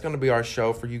listen, that's going to be our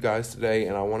show for you guys today,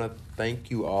 and I want to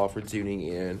thank you all for tuning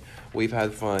in. We've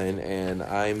had fun, and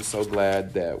I'm so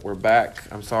glad that we're back.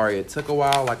 I'm sorry it took a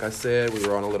while. Like I said, we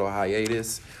were on a little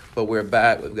hiatus, but we're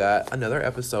back. We've got another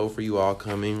episode for you all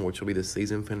coming, which will be the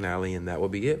season finale, and that will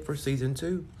be it for season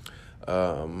 2.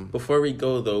 Before we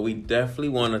go, though, we definitely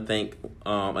want to thank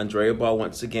Andrea Ball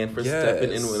once again for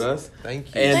stepping in with us.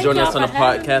 Thank you. And Thank joining y'all us on the for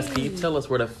having podcast. me. Can you tell us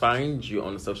where to find you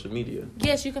on the social media?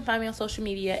 yes, you can find me on social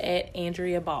media at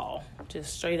Andrea Ball.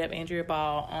 Just straight up Andrea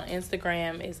Ball. On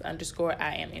Instagram is _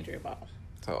 I am Andrea Ball.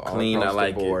 So all Clean, across I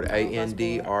like the it. board. All across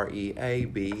the board.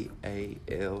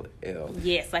 ANDREABALL.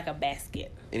 Yes, like a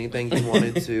basket. Anything you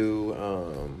wanted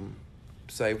to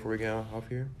say before we get off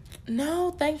here? No,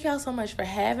 thank y'all so much for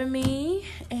having me.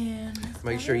 And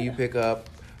Make sure you pick up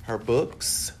her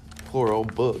books, plural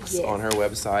books, Yes. on her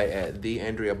website at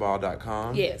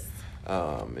theandreaball.com. Yes.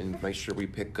 And make sure we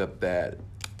pick up that,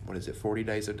 40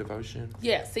 Days of Devotion?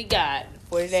 Yeah, see God.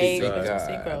 40 days God. of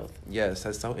consistent growth. Yes,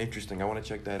 that's so interesting. I want to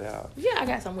check that out. Yeah, I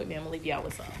got some with me. I'm going to leave y'all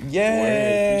with some.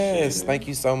 Yes. appreciate it. Thank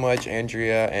you so much,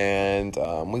 Andrea. And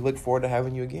we look forward to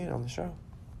having you again on the show.